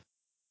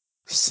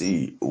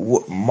 see,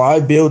 my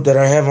build that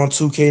I have on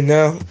 2K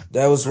now,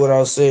 that was what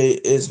I'll say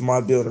is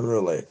my build in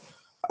real life.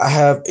 I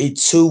have a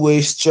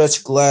two-way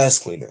stretch glass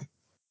cleaner.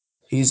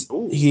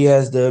 Ooh. He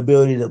has the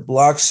ability to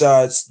block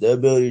shots, the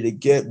ability to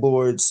get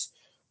boards,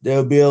 the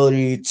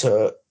ability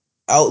to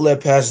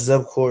outlet passes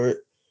up court.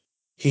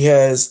 He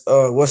has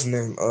what's his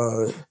name?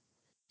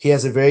 He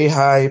has a very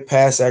high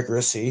pass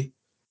accuracy,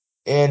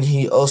 and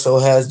he also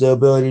has the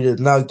ability to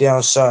knock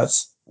down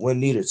shots when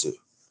needed to.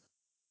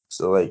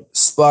 So like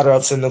spot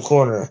ups in the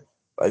corner,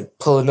 like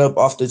pulling up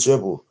off the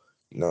dribble.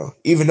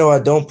 Even though I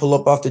don't pull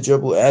up off the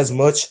dribble as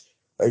much,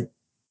 like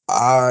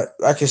I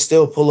can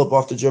still pull up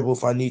off the dribble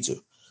if I need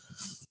to,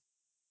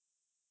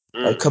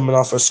 like Mm, coming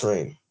off a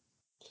screen.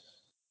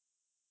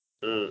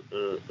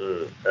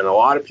 And a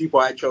lot of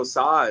people at your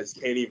size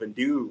can't even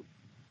do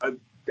uh,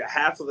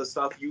 half of the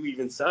stuff you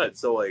even said.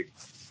 So like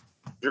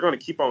you're gonna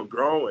keep on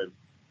growing.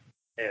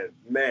 And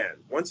man,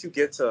 once you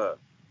get to,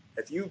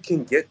 if you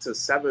can get to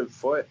 7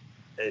 foot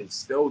and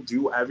still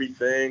do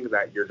everything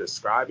that you're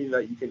describing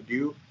that you can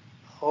do,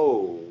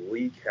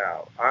 holy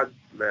cow!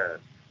 Man,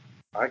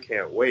 I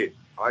can't wait.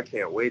 I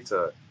can't wait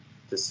to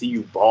see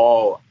you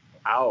ball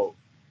out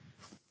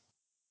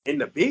in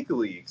the big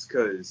leagues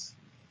because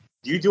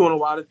you're doing a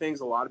lot of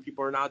things a lot of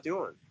people are not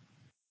doing.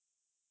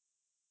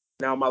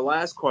 Now, my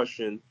last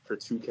question for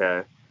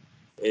 2K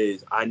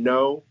is: I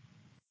know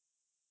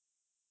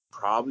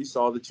probably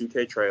saw the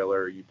 2K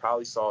trailer. You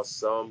probably saw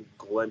some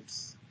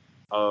glimpse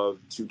of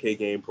 2K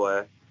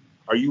gameplay.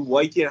 Are you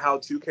liking how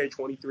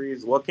 2K23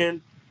 is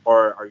looking,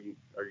 or are you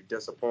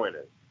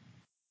disappointed?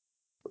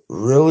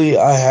 Really,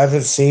 I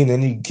haven't seen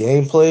any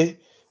gameplay,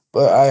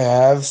 but I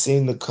have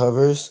seen the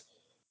covers.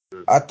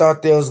 I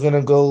thought they was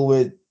gonna go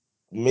with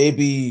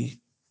maybe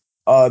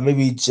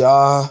maybe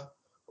Ja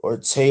or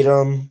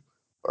Tatum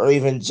or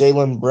even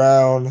Jalen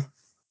Brown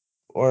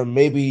or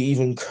maybe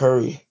even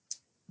Curry.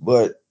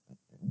 But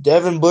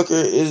Devin Booker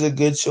is a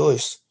good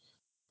choice.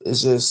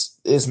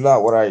 It's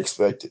not what I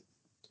expected.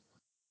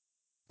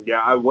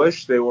 Yeah, I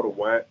wish they would have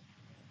went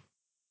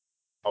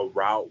a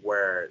route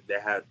where they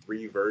had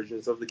three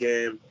versions of the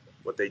game.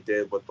 What they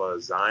did with the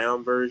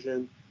Zion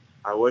version,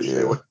 I wish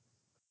they Yeah, would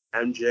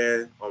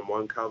MJ on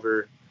one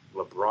cover,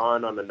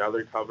 LeBron on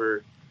another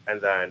cover,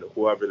 and then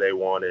whoever they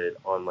wanted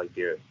on like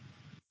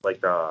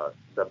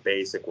the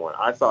basic one.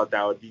 I thought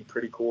that would be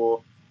pretty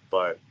cool,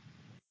 but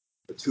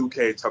the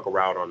 2K took a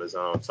route on his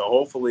own. So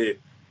hopefully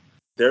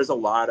there's a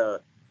lot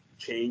of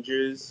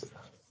changes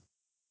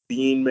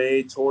being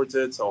made towards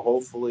it. So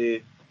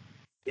hopefully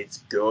it's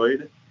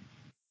good.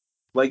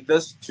 Like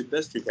this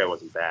 2K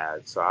wasn't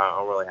bad, so I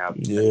don't really have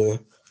any yeah,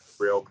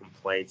 real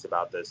complaints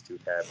about this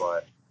 2K.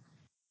 But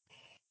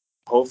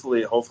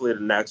hopefully the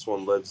next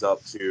one lives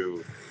up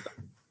to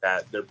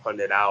that. They're putting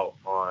it out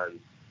on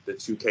the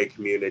 2K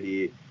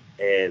community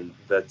and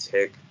the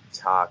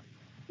TikTok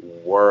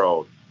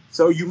world.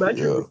 So you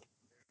mentioned yeah.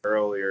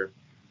 earlier,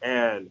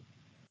 and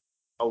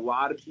a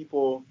lot of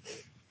people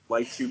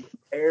like to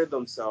compare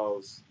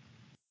themselves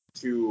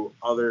to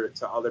other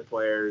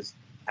players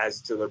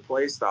as to their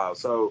play style.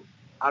 So,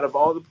 out of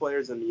all the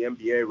players in the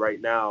NBA right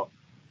now,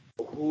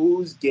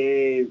 whose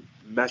game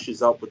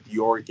meshes up with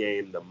your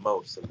game the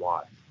most and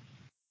why?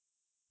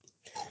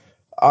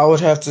 I would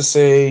have to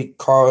say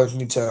Karl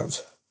Anthony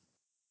Towns.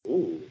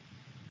 Ooh,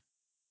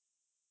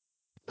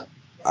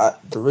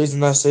 The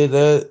reason I say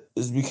that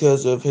is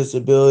because of his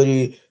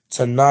ability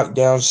to knock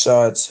down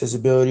shots, his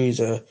ability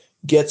to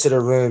get to the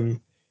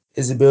rim,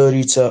 his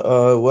ability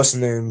to what's the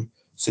name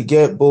to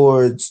get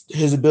boards,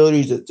 his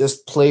ability to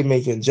just play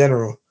make in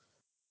general.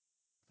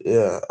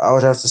 Yeah, I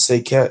would have to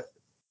say Cat.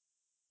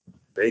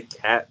 big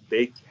cat,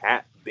 big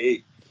cat,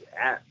 big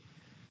cat,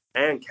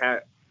 and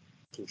cat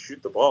can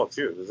shoot the ball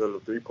too. He was in the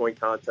 3 point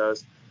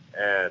contest,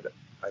 and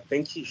I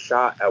think he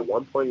shot at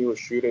one point. He was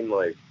shooting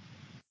like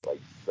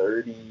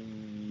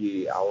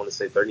 30, I want to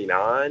say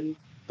 39,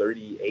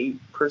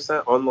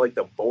 38% on like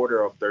the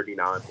border of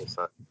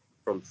 39%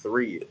 from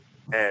three.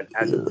 And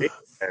as a Yeah. big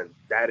man,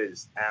 that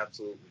is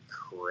absolutely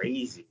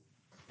crazy.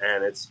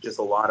 And it's just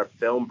a lot of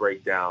film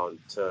breakdown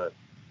to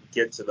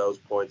get to those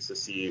points to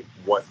see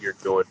what you're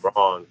doing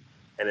wrong.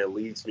 And it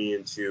leads me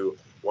into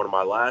one of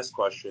my last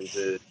questions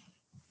is,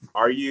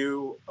 are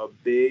you a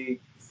big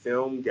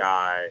film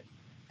guy?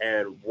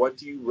 And what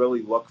do you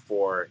really look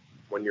for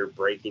when you're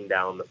breaking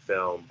down the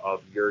film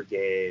of your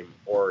game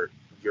or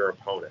your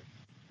opponent?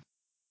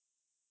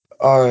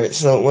 All right.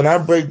 So when I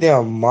break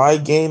down my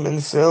game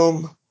in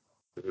film,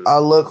 Mm-hmm. I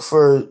look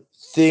for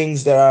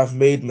things that I've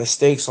made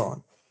mistakes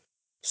on.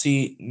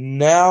 See,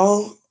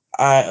 now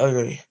I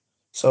okay.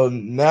 So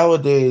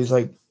nowadays,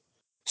 like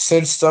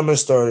since summer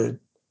started,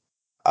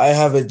 I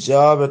have a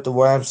job at the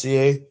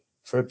YMCA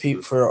for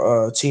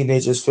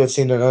teenagers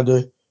 15 and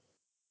under.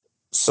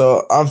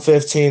 So I'm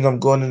 15. I'm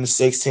going into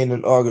 16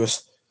 in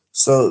August.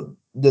 So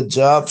the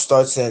job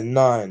starts at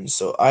 9.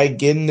 So I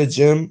get in the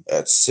gym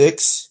at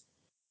 6,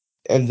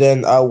 and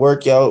then I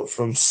work out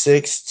from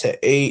 6 to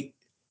 8.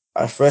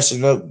 I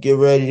freshen up, get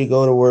ready to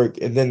go to work,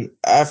 and then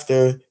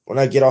after when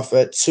I get off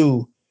at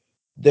 2,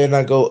 then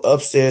I go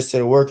upstairs to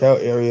the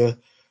workout area.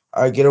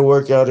 I get a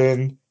workout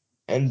in,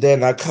 and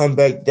then I come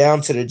back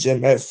down to the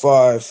gym at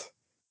 5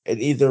 and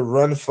either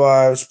run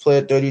fives, play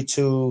a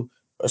 32,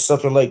 or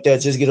something like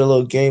that, just get a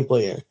little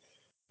gameplay in.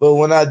 But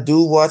when I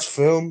do watch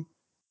film,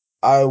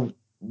 I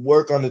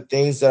work on the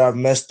things that I've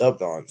messed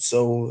up on.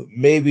 So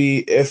maybe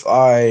if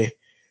I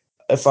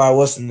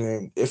wasn't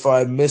there, if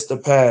I missed a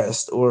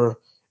pass or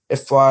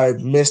if I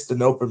missed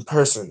an open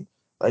person,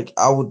 like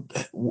I would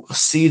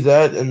see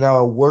that and now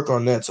I work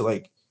on that to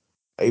like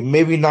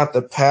maybe not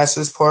the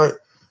passes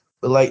part,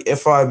 but like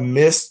if I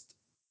missed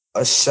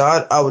a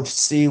shot, I would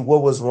see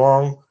what was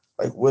wrong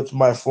like with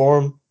my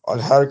form on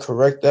how to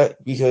correct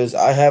that because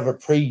I have a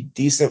pretty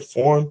decent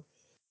form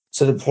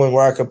to the point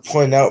where I could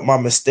point out my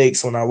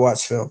mistakes when I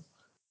watch film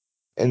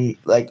and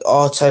like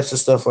all types of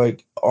stuff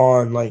like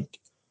on like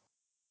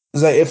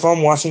it's like if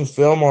I'm watching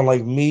film on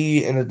like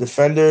me and a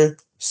defender,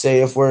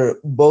 say if we're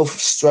both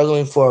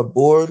struggling for a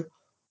board,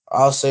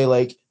 I'll say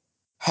like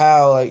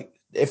how like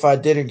if I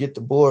didn't get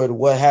the board,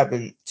 what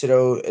happened to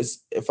those?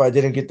 If I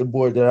didn't get the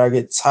board, did I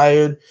get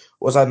tired?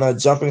 Was I not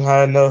jumping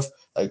high enough?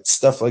 Like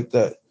stuff like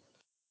that.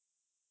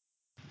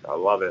 I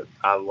love it.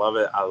 I love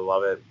it. I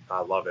love it.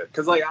 I love it.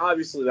 Because, like,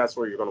 obviously, that's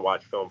where you're going to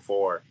watch film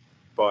for.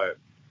 But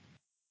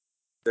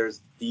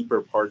there's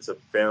deeper parts of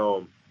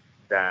film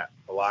that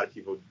a lot of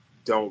people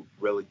don't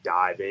really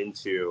dive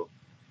into.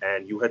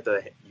 And you hit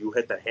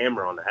the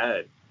hammer on the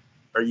head,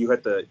 or you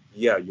hit the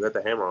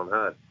hammer on the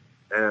head.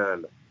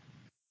 And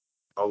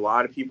a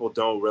lot of people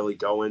don't really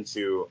go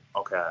into,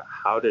 okay,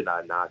 how did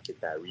I not get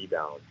that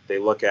rebound? They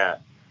look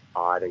at,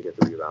 oh, I didn't get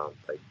the rebound,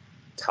 like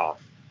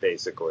tough,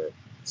 basically.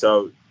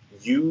 So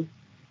you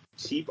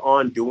keep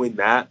on doing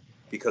that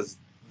because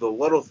the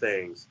little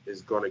things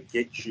is going to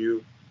get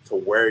you to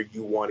where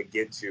you want to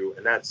get to,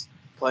 and that's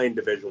playing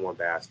Division One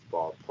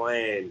basketball,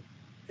 playing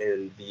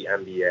in the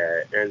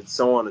NBA, and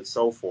so on and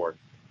so forth.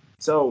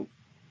 So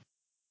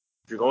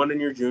if you're going in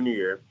your junior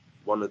year,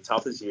 one of the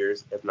toughest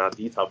years, if not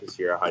the toughest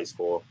year of high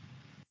school,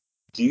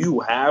 do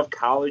you have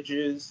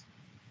colleges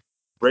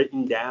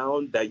written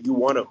down that you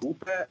want to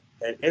hoop at?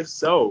 And if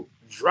so,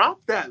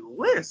 drop that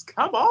list.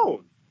 Come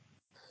on.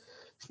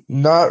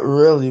 Not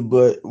really,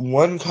 but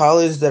one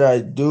college that I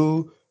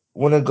do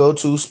want to go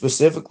to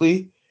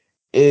specifically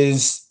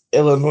is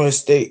Illinois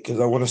State because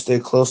I want to stay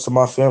close to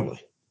my family.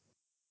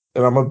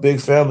 And I'm a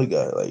big family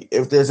guy. Like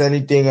if there's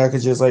anything I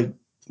could just like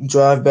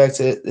drive back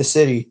to the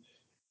city,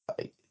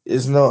 like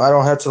there's no I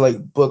don't have to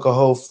like book a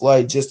whole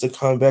flight just to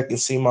come back and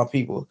see my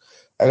people.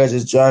 I gotta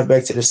just drive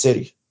back to the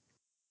city.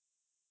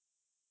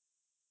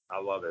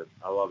 I love it.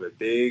 I love it.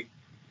 Big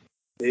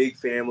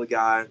family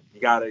guy. You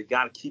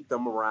gotta keep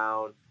them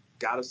around.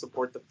 Gotta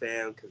support the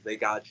fam because they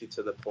got you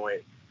to the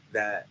point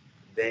that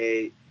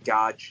they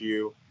got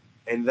you.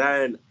 And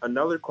then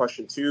another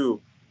question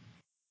too,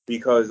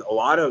 because a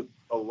lot of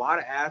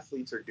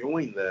athletes are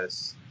doing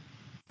this,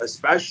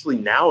 especially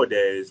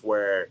nowadays,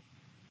 where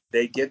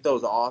they get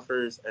those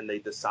offers and they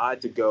decide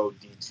to go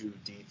D2,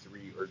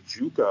 D3, or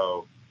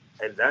JUCO,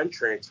 and then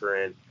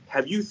transfer in.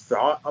 Have you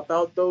thought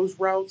about those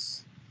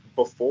routes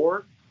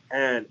before?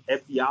 And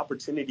if the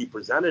opportunity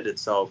presented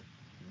itself,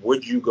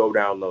 would you go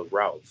down those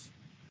routes?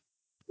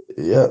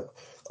 Yeah.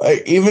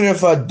 Like even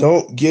if I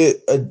don't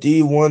get a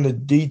D1, a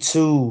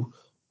D2,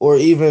 or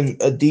even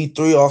a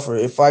D3 offer,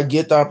 if I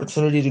get the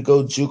opportunity to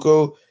go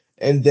JUCO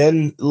and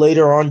then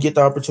later on get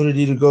the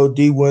opportunity to go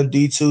D1,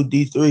 D2,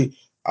 D3,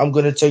 I'm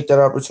gonna take that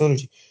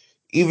opportunity.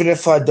 Even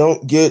if I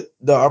don't get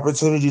the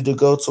opportunity to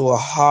go to a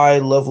high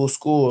level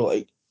school,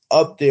 like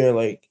up there,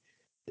 like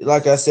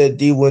I said,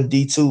 D1,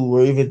 D2,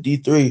 or even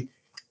D3,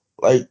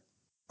 like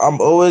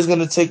I'm always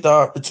gonna take the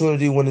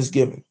opportunity when it's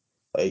given.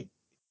 Like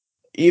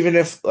even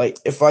if like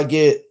if I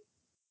get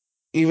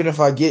even if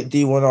I get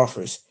D1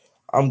 offers,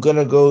 I'm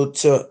gonna go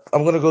to a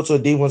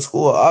D1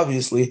 school,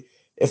 obviously,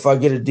 if I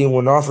get a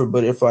D1 offer.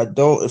 But if I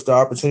don't, if the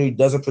opportunity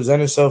doesn't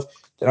present itself,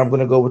 then I'm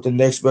gonna go with the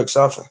next best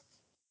option.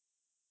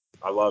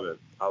 I love it.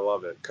 I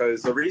love it.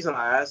 Because the reason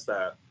I asked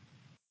that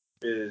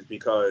is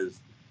because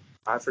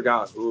I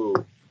forgot who,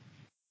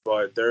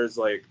 but there's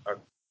like a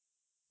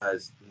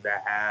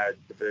that had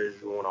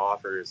Division 1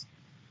 offers,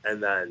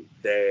 and then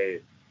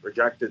they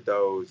rejected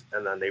those,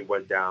 and then they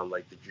went down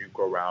like the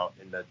JUCO route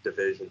and the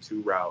Division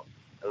 2 route,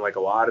 and like a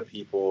lot of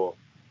people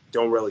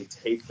don't really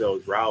take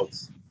those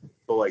routes,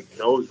 but like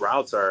those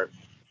routes are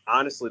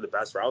honestly the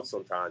best routes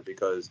sometimes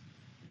because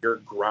you're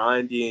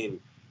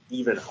grinding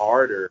even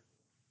harder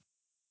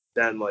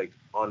than like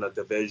on a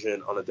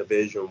Division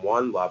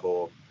 1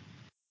 level.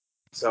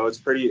 So it's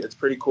pretty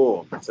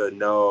cool to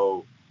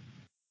know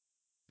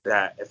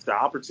that if the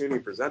opportunity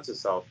presents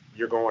itself,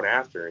 you're going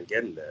after and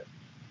getting it.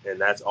 And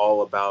that's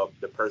all about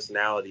the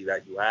personality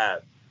that you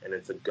have. And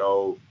it's a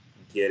go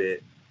get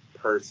it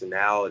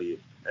personality.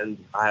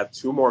 And I have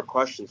two more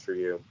questions for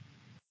you.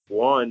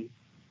 One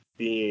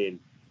being,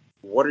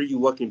 what are you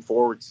looking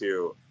forward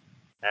to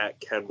at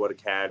Kenwood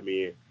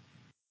Academy?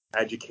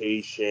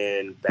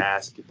 Education,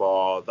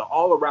 basketball, the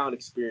all around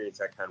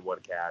experience at Kenwood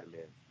Academy.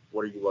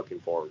 What are you looking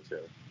forward to?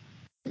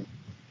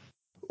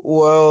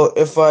 Well,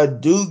 if I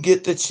do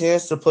get the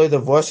chance to play the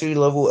varsity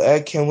level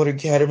at Kenwood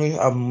Academy,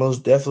 I'm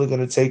most definitely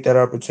gonna take that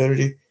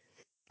opportunity.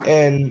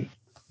 And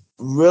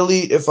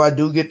really, if I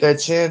do get that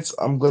chance,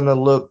 I'm gonna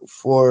look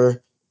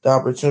for the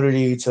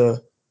opportunity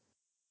to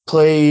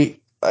play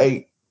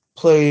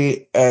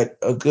play at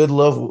a good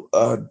level,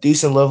 a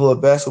decent level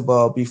of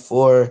basketball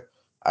before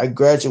I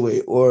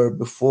graduate or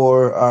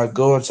before I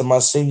go into my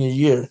senior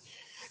year.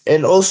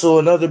 And also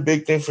another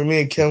big thing for me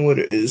in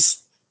Kenwood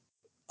is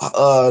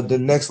the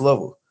next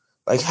level.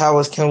 Like how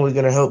is Kenwood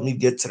gonna help me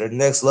get to the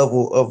next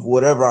level of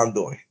whatever I'm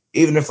doing?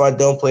 Even if I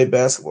don't play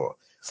basketball.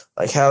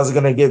 Like how is it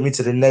gonna get me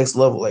to the next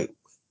level? Like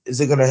is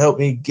it gonna help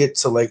me get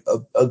to like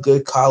a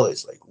good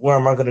college? Like where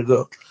am I gonna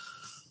go?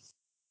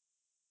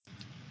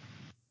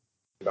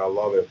 I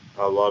love it.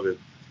 I love it.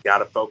 Got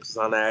to focus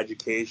on the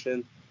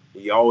education.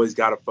 You always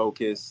got to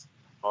focus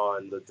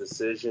on the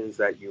decisions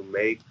that you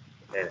make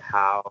and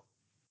how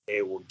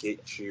it will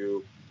get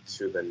you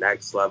to the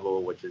next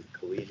level, which is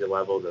collegiate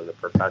level, then the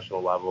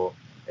professional level,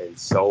 and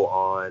so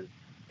on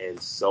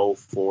and so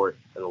forth.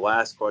 And the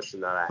last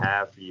question that I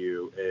have for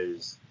you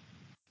is,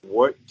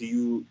 what do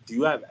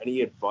you have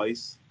any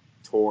advice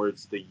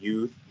towards the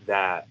youth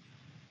that,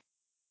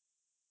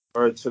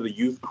 or to the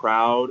youth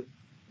crowd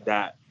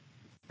that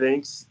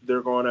thinks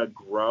they're going to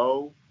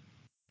grow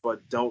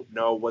but don't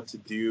know what to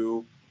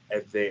do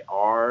if they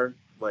are,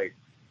 like,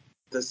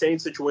 the same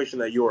situation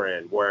that you're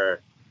in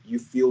where you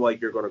feel like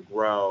you're going to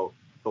grow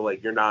but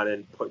like you're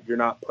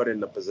not put in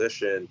the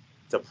position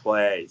to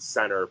play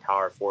center,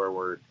 power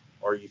forward,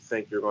 or you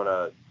think you're going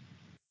to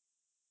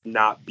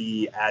not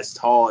be as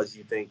tall as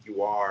you think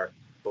you are,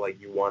 but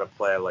like you want to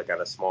play like at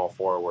a small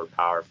forward,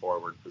 power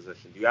forward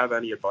position. Do you have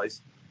any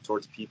advice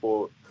towards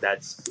people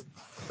that's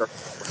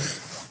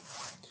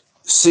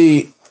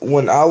See,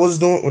 when I was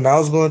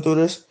going through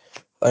this,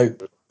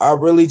 like I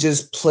really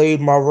just played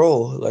my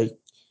role. Like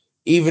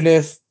even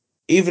if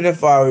even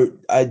if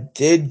I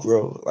did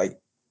grow, like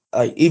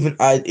even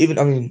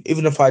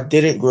if I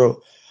didn't grow,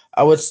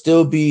 I would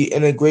still be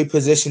in a great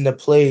position to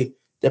play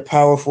the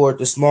power forward,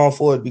 the small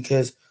forward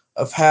because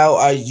of how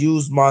I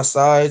use my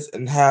size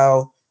and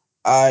how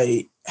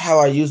I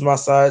use my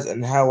size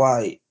and how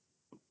I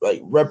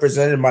like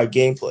represented my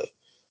gameplay.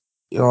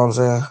 You know what I'm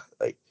saying?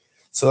 Like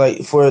so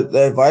like for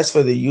the advice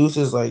for the youth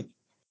is like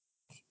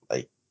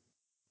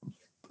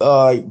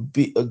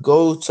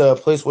go to a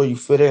place where you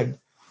fit in.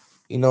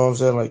 You know what I'm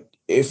saying? Like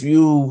if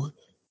you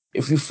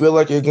feel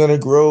like you're gonna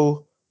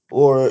grow,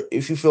 or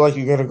if you feel like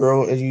you're gonna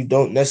grow and you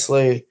don't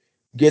necessarily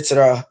get to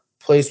the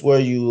place where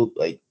you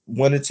like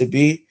want it to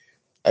be,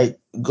 like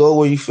go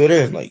where you fit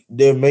in. Like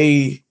there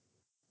may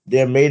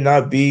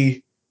not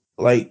be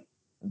like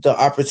the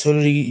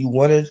opportunity you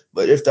wanted,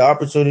 but if the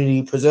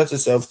opportunity presents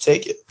itself,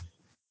 take it.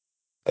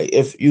 Like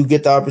if you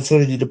get the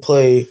opportunity to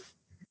play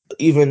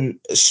even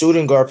a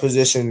shooting guard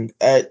position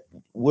at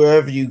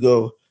wherever you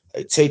go,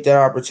 like take that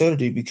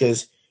opportunity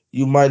because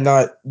you might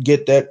not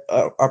get that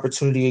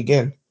opportunity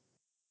again.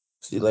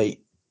 See, like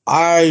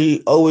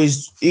I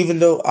always, even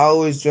though I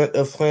always dreamt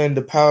of playing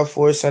the power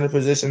forward center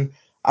position,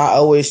 I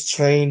always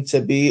trained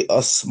to be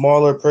a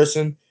smaller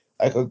person,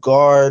 like a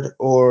guard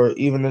or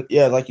even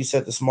yeah, like you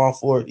said, the small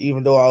forward.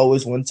 Even though I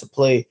always wanted to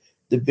play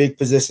the big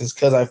positions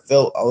because I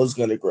felt I was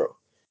gonna grow.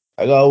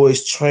 Like I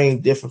always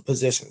trained different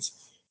positions.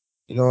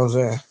 You know what I'm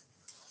saying?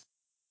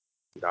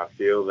 I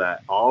feel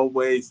that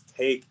always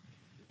take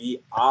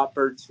the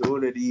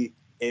opportunity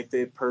if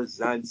it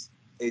presents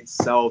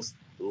itself.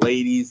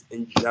 Ladies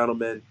and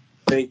gentlemen,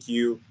 thank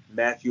you,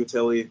 Matthew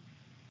Tilly,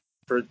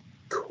 for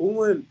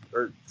cooling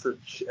or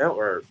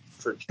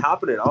for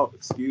chopping it up.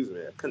 Excuse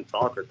me, I couldn't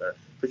talk right there.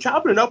 For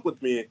chopping it up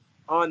with me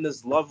on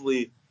this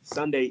lovely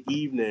Sunday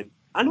evening.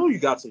 I know you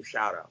got some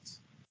shout outs.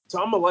 So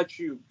I'm gonna let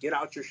you get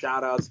out your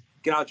shout outs,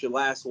 get out your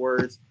last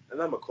words, and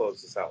then I'm gonna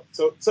close this out.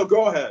 So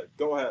go ahead.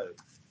 Go ahead.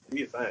 Do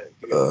your thing.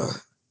 Do your thing. Uh,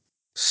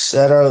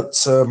 Shout out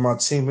to my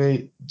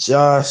teammate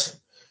Josh.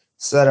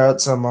 Shout out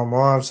to my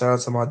mom. Shout out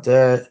to my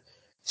dad.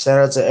 Shout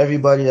out to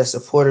everybody that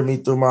supported me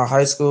through my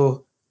high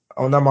school.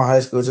 Oh, not my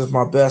high school, just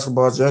my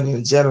basketball journey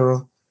in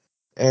general.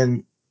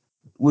 And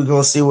we're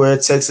gonna see where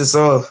it takes us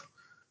off.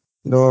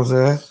 You know what I'm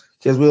saying?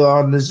 Because we're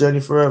on this journey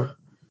forever.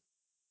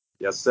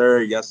 Yes,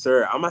 sir. Yes,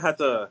 sir. I'm gonna have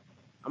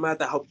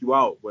to help you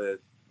out with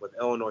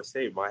Illinois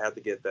State. Might have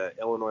to get the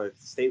Illinois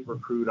State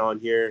recruit on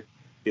here.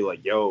 Be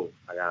like, yo,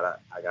 I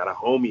got a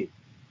homie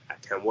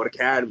at Kenwood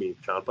Academy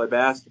trying to play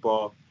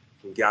basketball.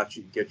 Can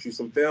get you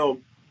some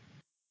film.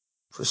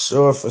 For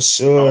sure, for Oh,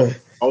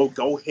 sure.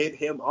 go hit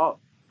him up.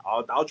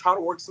 I'll try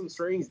to work some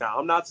strings now.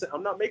 I'm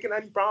not making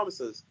any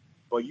promises,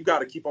 but you got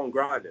to keep on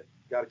grinding.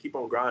 You got to keep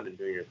on grinding,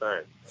 doing your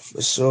thing.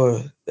 For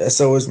sure. That's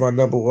always my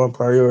number one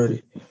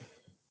priority.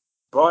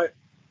 But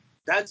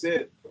that's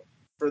it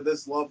for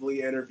this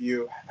lovely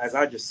interview as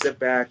I just sit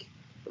back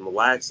and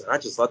relax and I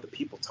just let the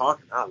people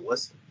talk and I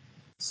listen.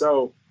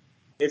 So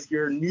if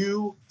you're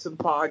new to the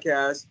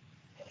podcast,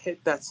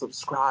 hit that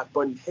subscribe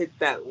button, hit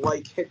that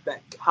like, hit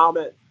that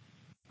comment,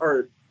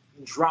 or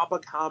drop a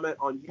comment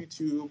on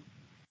YouTube.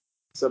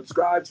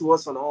 Subscribe to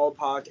us on all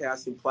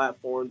podcasting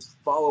platforms.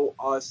 Follow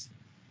us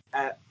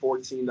at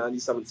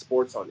 1497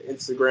 Sports on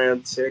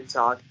Instagram,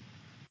 TikTok,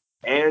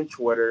 and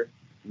Twitter.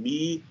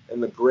 Me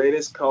and the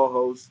greatest co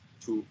host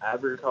to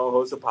ever co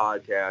host a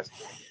podcast,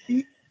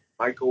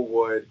 Michael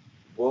Wood.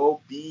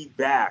 We'll be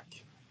back.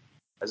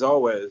 As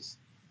always,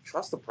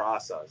 trust the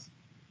process.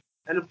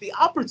 And if the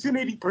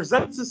opportunity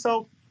presents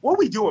itself, what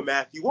we doing,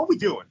 Matthew? What we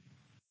doing?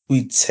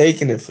 We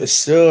taking it for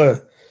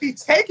sure. We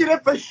taking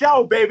it for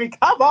show, baby.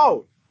 Come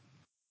on.